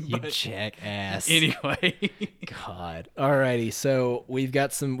 You jackass! Anyway, God. Alrighty, so we've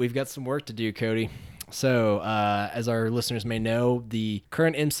got some work to do, Cody. So, as our listeners may know, the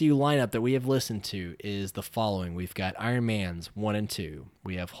current MCU lineup that we have listened to is the following. We've got Iron Man's 1 and 2.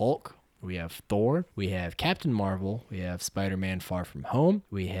 We have Hulk. We have Thor. We have Captain Marvel. We have Spider-Man Far From Home.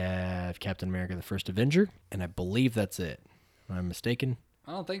 We have Captain America the First Avenger. And I believe that's it. Am I mistaken?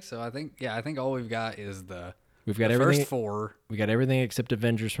 I don't think so. I think all we've got is We've got the everything. first four. We got everything except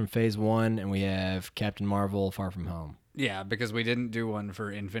Avengers from Phase 1, and we have Captain Marvel Far From Home. Yeah, because we didn't do one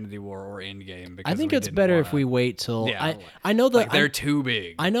for Infinity War or Endgame. Because I think we it's didn't better if wanna- we wait till Yeah, I know that like they're too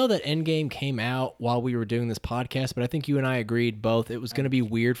big. I know that Endgame came out while we were doing this podcast, but I think you and I agreed both it was going to be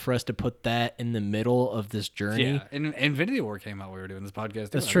weird for us to put that in the middle of this journey. Yeah, and Infinity War came out. We were doing this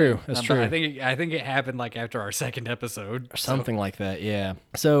podcast. That's too, I true. think. That's But true. I think it happened like after our second episode. Or something like that, yeah.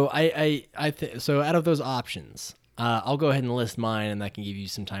 So so out of those options, I'll go ahead and list mine, and that can give you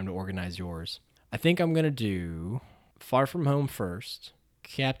some time to organize yours. I think I'm gonna do Far From Home first,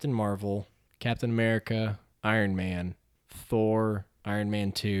 Captain Marvel, Captain America, Iron Man, Thor, Iron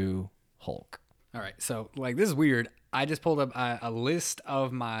Man 2, Hulk. All right, so like this is weird. I just pulled up a list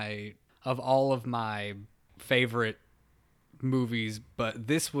of all of my favorite movies, but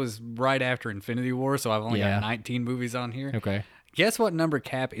this was right after Infinity War, so I've only Yeah. got 19 movies on here. Okay. Guess what number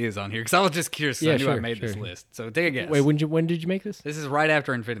Cap is on here? Because I was just curious. 'Cause Yeah, I knew I sure, made this sure. list. So take a guess. Wait, when did you make this? This is right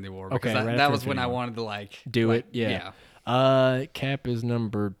after Infinity War. Because Okay, right that after was when I Infinity War. wanted to like Do like, it? Yeah. Cap is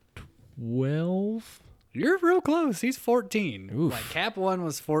number 12. You're real close. He's 14. Oof. Like Cap 1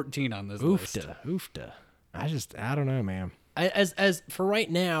 was 14 on this list. Oofta. I don't know, man. As for right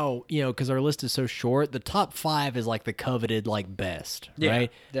now, because our list is so short, the top 5 is like the coveted like best, Yeah,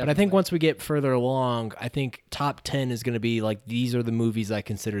 right? But I definitely. think once we get further along, I think top 10 is going to be like these are the movies I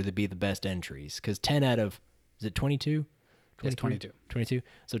consider to be the best entries. Because 10 out of is it 22? It's 22. 22.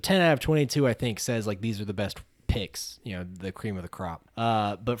 So 10 out of 22, I think, says like these are the best picks. The cream of the crop.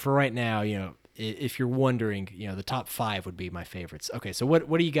 But for right now, if you're wondering, the top 5 would be my favorites. Okay, so what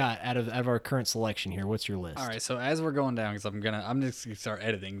do you got out of our current selection here? What's your list? All right, so as we're going down, because I'm just gonna start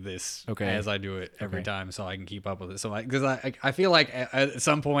editing this Okay. as I do it every Okay. time, so I can keep up with it. So because I feel like at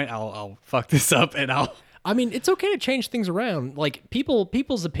some point I'll fuck this up and I'll. I mean, it's okay to change things around. Like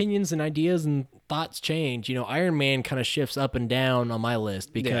people's opinions and ideas and thoughts change. Iron Man kind of shifts up and down on my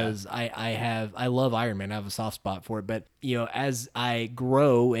list because I love Iron Man. I have a soft spot for it. But as I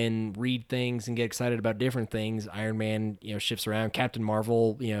grow and read things and get excited about different things, Iron Man shifts around. Captain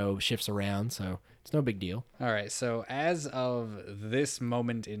Marvel shifts around. So it's no big deal. All right, so as of this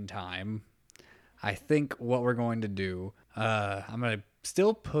moment in time, I think what we're going to do, I'm gonna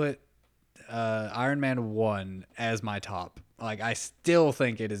still put Iron Man 1 as my top. Like, I still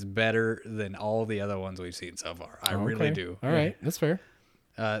think it is better than all the other ones we've seen so far. I really Okay. do. All right, that's fair.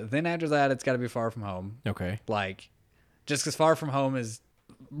 Then after that, it's got to be Far From Home. Okay. Like, just because Far From Home is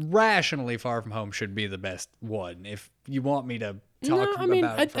rationally Far From Home should be the best one. If you want me to talk No, I mean,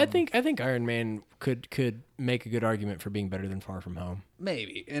 about I it from, think Iron Man could make a good argument for being better than Far From Home.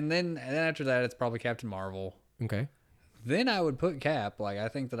 maybe. And then after that, it's probably Captain Marvel. Okay. Then I would put Cap. Like, I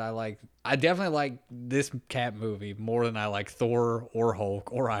think that I definitely like this Cap movie more than I like Thor or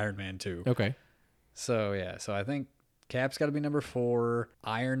Hulk or Iron Man 2. Okay. So, yeah. So, I think Cap's got to be number 4.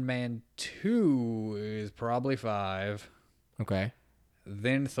 Iron Man 2 is probably 5. Okay.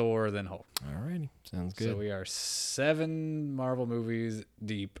 Then Thor, then Hulk. Alrighty. Sounds good. So, we are 7 Marvel movies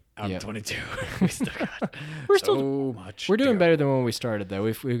deep out Yep. of 22. We still got We're so still- much. We're to doing go. better than when we started, though.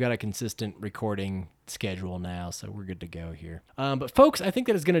 We've got a consistent recording schedule now, so we're good to go here. But folks, I think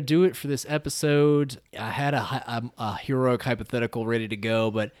that is going to do it for this episode. I had a heroic hypothetical ready to go,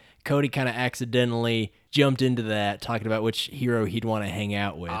 but Cody kind of accidentally jumped into that, talking about which hero he'd want to hang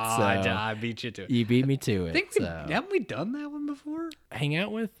out with. Ah, so I beat you to it. you beat me to it. I think so. haven't we done that one before? Hang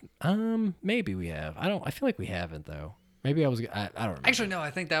out with? Maybe we have. I feel like we haven't though. Maybe I was. I don't remember. Actually, no.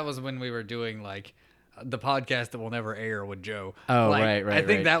 I think that was when we were doing like the podcast that will never air with Joe. Oh, Like, right. I think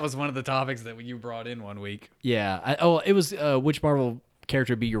right. that was one of the topics that you brought in one week. Yeah. It was which Marvel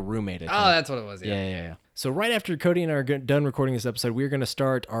character would be your roommate? I think. Oh, that's what it was. Yeah. Yeah. So right after Cody and I are done recording this episode, we're going to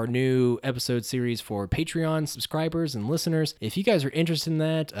start our new episode series for Patreon subscribers and listeners. If you guys are interested in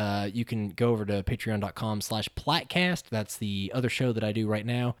that, you can go over to patreon.com/Platcast. That's the other show that I do right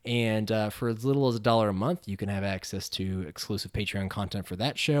now. And for as little as $1 a month, you can have access to exclusive Patreon content for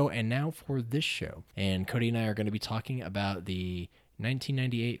that show and now for this show. And Cody and I are going to be talking about the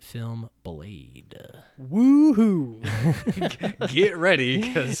 1998 film Blade. Woohoo! Get ready,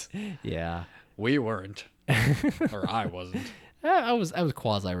 because Yeah. we weren't, or I wasn't. I was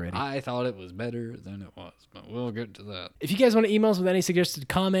quasi ready. I thought it was better than it was, but we'll get to that. If you guys want to email us with any suggested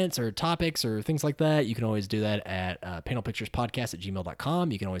comments or topics or things like that, you can always do that at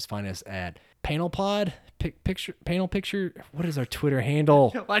panelpicturespodcast@gmail.com. You can always find us at panelpod, panel picture. What is our Twitter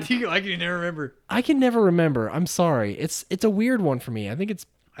handle? Why can you never remember? I can never remember. I'm sorry. It's a weird one for me. I think it's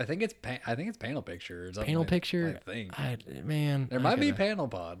I think it's panel picture. Or something panel like- picture. I think Man. there I might be gotta- panel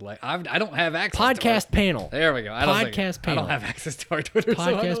pod. Like I don't have access. to podcast panel. There we go. I don't Podcast panel. I don't have access to our Twitter. so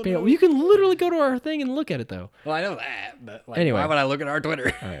I Podcast don't panel. know. Well, you can literally go to our thing and look at it though. Well, I know that, but like, Anyway. why would I look at our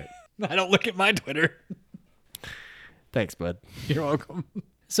Twitter? All right. I don't look at my Twitter. Thanks, bud. You're welcome.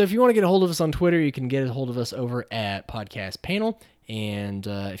 So if you want to get a hold of us on Twitter, you can get a hold of us over at Podcast Panel. And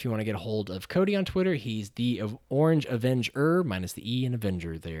if you want to get a hold of Cody on Twitter, he's the Orange Avenger, minus the E in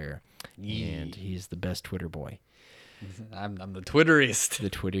Avenger there. And he's the best Twitter boy, I'm the Twitterist. the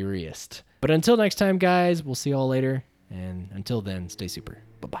Twitteriest. But until next time, guys, we'll see you all later. And until then, stay super.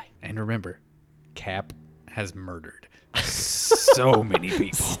 Bye-bye. And remember, Cap has murdered so many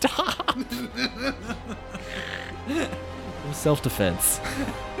people. Stop. Self-defense.